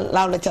koor gi daal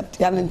laaw la cat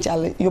yàlla nañ ci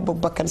yàlla yóbbu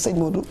bakkan sëñ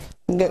Modou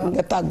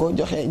nga tàggoo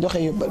joxe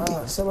yóbbal bi.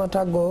 waaw sama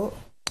tàggoo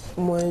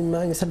mooy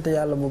maa ngi sant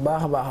yàlla bu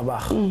baax a baax a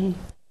baax.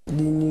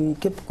 di nuyu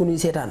képp ku ñuy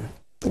seetaan.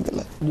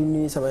 di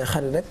nuyu samay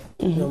xarit rek.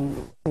 ñoom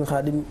nga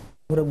Xaadim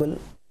Rëbël.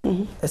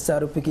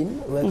 Staru Pikine.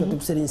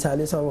 waykatub Serigne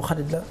Saliou sama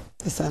xarit la.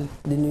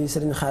 di nuyu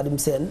Serigne Xaadim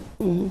Seen.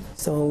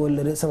 sama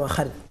wëllëre sama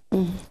xarit.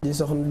 di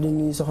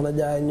nuyu soxna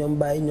Jaay ñoom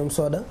Mbaye ñoom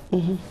Soda.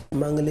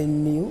 maa ngi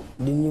leen nuyu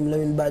di nuyu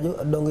Lamine Badio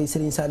dongo yi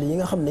Serigne Saliou yi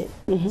nga xam ne.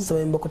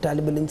 samay mbokku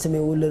taaliba lañ samay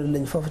wëllëre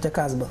lañ foofu ca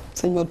kaas ba.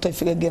 sëñ Modou tey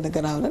fi nga génn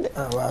gannaaw na de.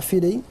 waaw fii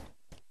de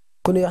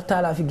ku ñuy wax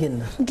taalaa fi génn.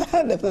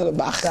 def na lu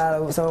baax.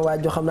 taala sama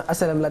waaj joo xam ne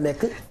asalam la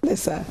nekk.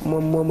 ndeysaan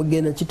moom moo ma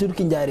génnal ci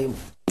turki njaareem.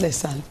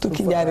 ndeysaan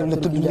turki njaareem la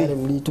tudd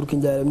lii turki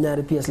njaareem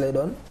ñaari pièces lay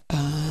doon.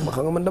 ma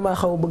xam nga man damaa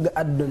xaw a bëgg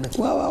àdduna nag.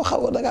 waaw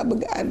xaw a dangaa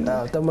bëgg àdduna.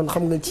 waaw te man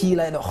xam nga ci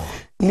lay dox.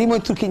 lii mooy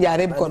turki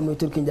njaareem kon mooy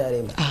turki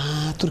njaareem.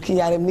 turki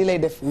njaareem nii lay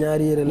def.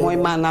 ñaari yére lay mooy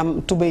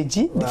maanaam tubéy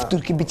ji. def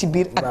turki bi ci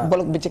biir ak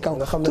bolok bi ci kaw.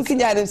 turki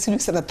njaareem si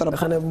luxe na trop. nga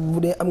xam ne bu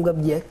dee am nga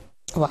jeeg.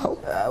 waaw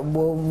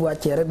boo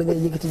wàccee rek da ngay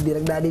yëkkati bii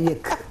rek daal di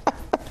yëkk.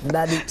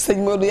 daal di sëñ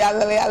Modou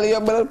yàlla la yàlla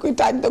yombalal kuy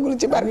taaj doglu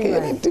ci barke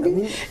yonent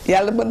bi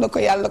yàlla mën na ko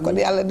yàlla kon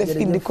yàlla def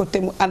indi ko te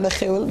mu ànd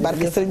xéwal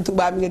barke Serigne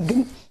Touba mi nga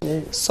gëm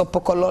sopp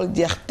ko lool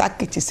jeex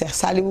tàkk ci Cheikh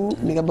Saliou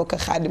mi nga bokk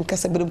Xaadim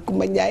Kasa Biram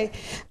Kumba Ndiaye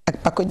ak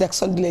Paco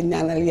Jackson di leen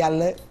ñaanal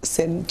yàlla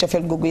seen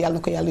cofeel googu yàlla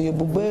na ko yàlla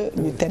yóbbu ba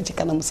ñu teer ci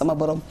kanam sama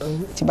borom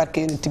ci barke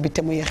yonent bi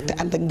te mu yeex te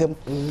ànd ak ngëm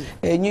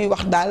ñuy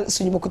wax daal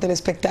suñu mbokku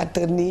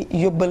téléspectateur ni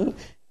yóbbal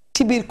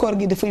ci biir koor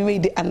gi dafay wéy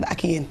di ànd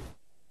ak yéen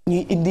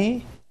ñuy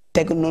indi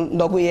tegu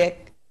ndogu yeeg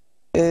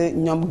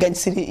ñoom gañ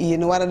siri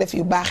yéen war a def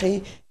yu baax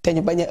yi te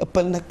ñu bañ a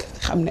ëppal nag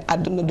xam ne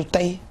àdduna du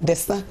tey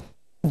des na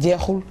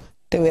jeexul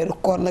te weeru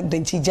koor nag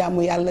dañ ciy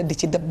jaamu yàlla di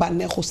ci def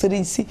bànneexu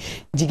sëriñ si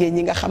jigéen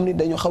ñi nga xam ne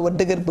dañoo xaw a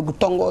dëgër bëgg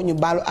tongoo ñu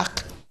baalu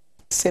ak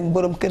seen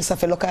borom kër ça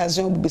fait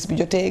l'occasion bu bis bi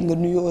jotee nga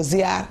nuyoo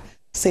ziar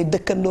say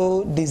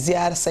dëkkandoo di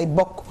ziar say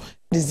bokk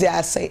di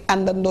ziar say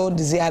àndandoo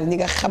di ziar ñi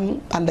nga xam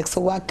ànd ak sa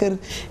waa kër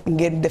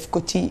ngeen def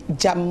ko ci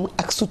jàmm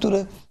ak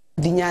sutura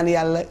di ñaan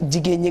yàlla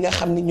jigéen ñi nga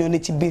xam ne ñoo ne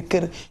ci biir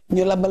kër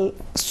ñu labal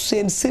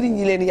seen sëriñ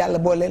yi leen yàlla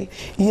booleel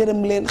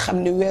yërëm leen xam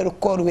ne weeru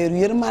koor weeru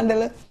yërmande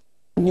la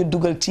ñu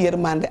dugal ci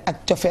yërmande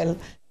ak cofeel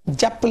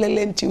jàppale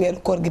leen ci weeru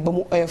koor gi ba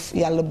mu oyof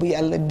yàlla bu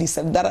yàlla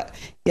diisal dara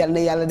yàlla na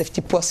yàlla def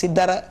ci poos yi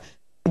dara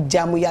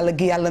jaamu yàlla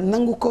gi yàlla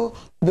nangu ko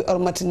bi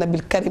ormati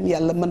nabil karim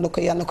yàlla mën na ko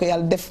yàlla na ko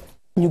yàlla def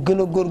ñu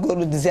gën a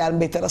góorgóorlu di ziar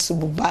mbéyte rasul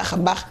bu baax a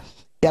baax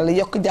yàlla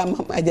yokk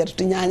jàmmam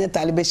ajaratu ñaaña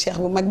taalibe cheikh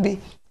bu mag bi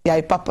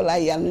yaay papa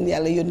laay yàlla nañu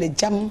yàlla yónnee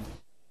jàmm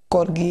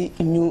koor gi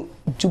ñu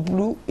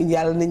jublu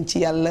yàlla nañ ci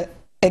yàlla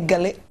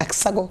eggale ak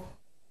sago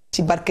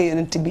ci barke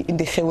yonent bi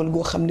indi xéwal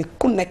goo xam ne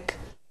ku nekk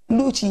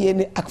loo ci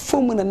yéene ak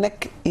foo mën a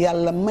nekk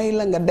yàlla may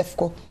la nga def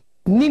ko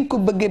ni nga ko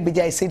bëggee bi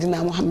jaay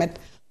Seydina Mohamed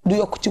du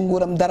yokk ci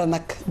nguuram dara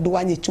nag du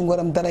wàññi ci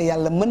nguuram dara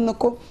yàlla mën na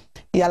ko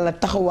yàlla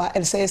taxawaa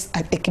LCS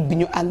ak équipe bi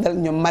ñu àndal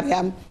ñoom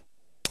Mariam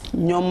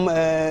ñoom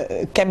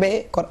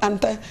Kebe Kor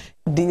Anta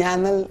di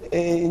ñaanal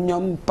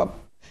ñoom Pap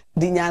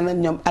di ñaanal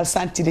ñoom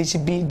Alsaan ci régie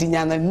bi di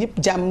ñaanal ñëpp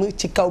jàmm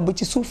ci kaw ba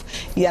ci suuf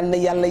yal na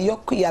yàlla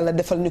yokk yàlla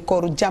defal ñu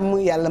kooru jàmm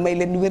yàlla may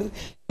leen wér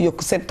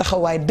yokk seen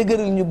taxawaay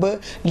dëgëral ñu ba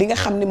li nga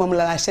xam ne moom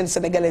la chaîne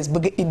sénégalaise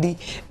bëgg a indi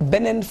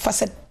beneen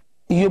facette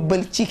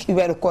yóbbal ci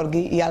weeru koor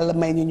gi yàlla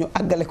may ñu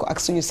àggale ko ak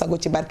suñu sago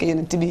ci barke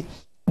yonent bi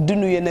di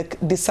nuyu nag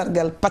di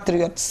sargal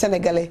patriote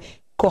sénégalais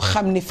koo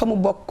xam ni fa mu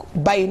bokk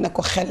bàyyi na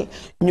ko xel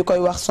ñu koy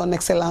wax son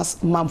excellence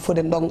Mame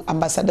Fodé Ndong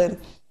ambassadeur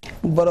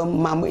borom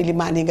maamu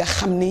ilimaan yi nga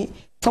xam ni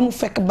fa mu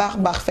fekk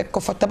baax fekk ko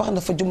fa tabax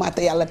na fa jumaate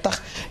yàlla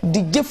tax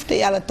di jëf te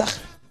yàlla tax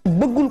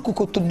bëggul ku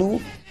ko tudd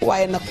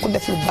waaye nag ku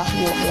def lu baax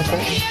ñu wax la ko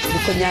di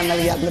ko ñaanal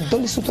yàlla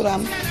dolli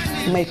suturaam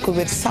may ko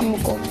wér sàmm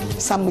ko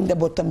sàmm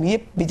njabootam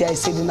yépp bi jaay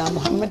Seydina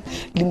Mohamed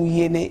li mu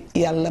yéene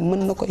yàlla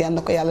mën na ko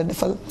yàlla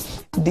defal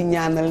di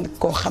ñaanal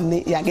koo xam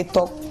ne yaa ngi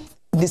toog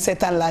di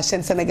seetaan la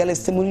chaîne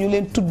sénégalaise te mënuñu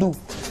leen tudd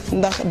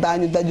ndax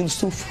daañu dajul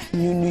suuf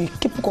ñu nuy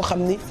képp koo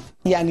xam ni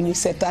yaa ngi ñuy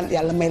seetaan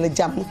yàlla may la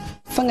jàmm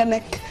fa nga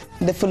nekk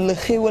defal la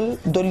xéewal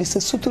dolli sa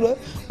sutura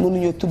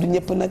mënuñoo tudd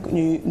ñëpp nag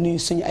ñuy nuyu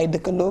suñu ay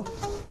dëkkandoo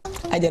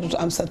ajaratu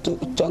am sa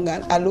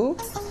congaan allo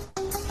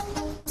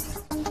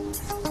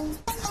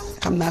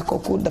xam naa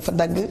kooku dafa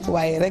dagg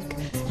waaye rek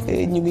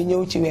ñu ngi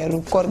ñëw ci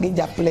weeru koor gi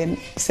jàpp leen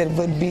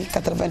serveur bi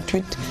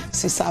 88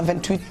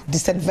 628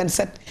 17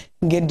 27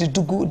 ngeen di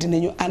dugg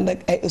dinañu ànd ak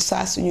ay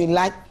ustaas suñuy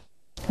laaj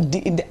di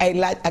indi ay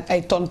laaj ak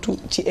ay tontu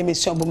ci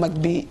émission bu mag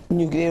bi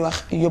ñu ngi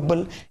wax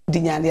yóbbal di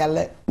ñaan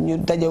yàlla ñu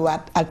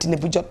dajewaat altine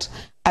bu jot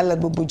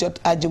àllarba bu jot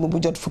àjjuma bu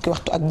jot fukki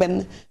waxtu ak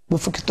benn ba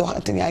fukki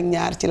waxtu ak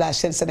ñaar ci la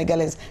chaîne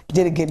sénégalaise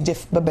jërë ngeen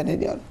jëf ba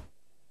beneen yoon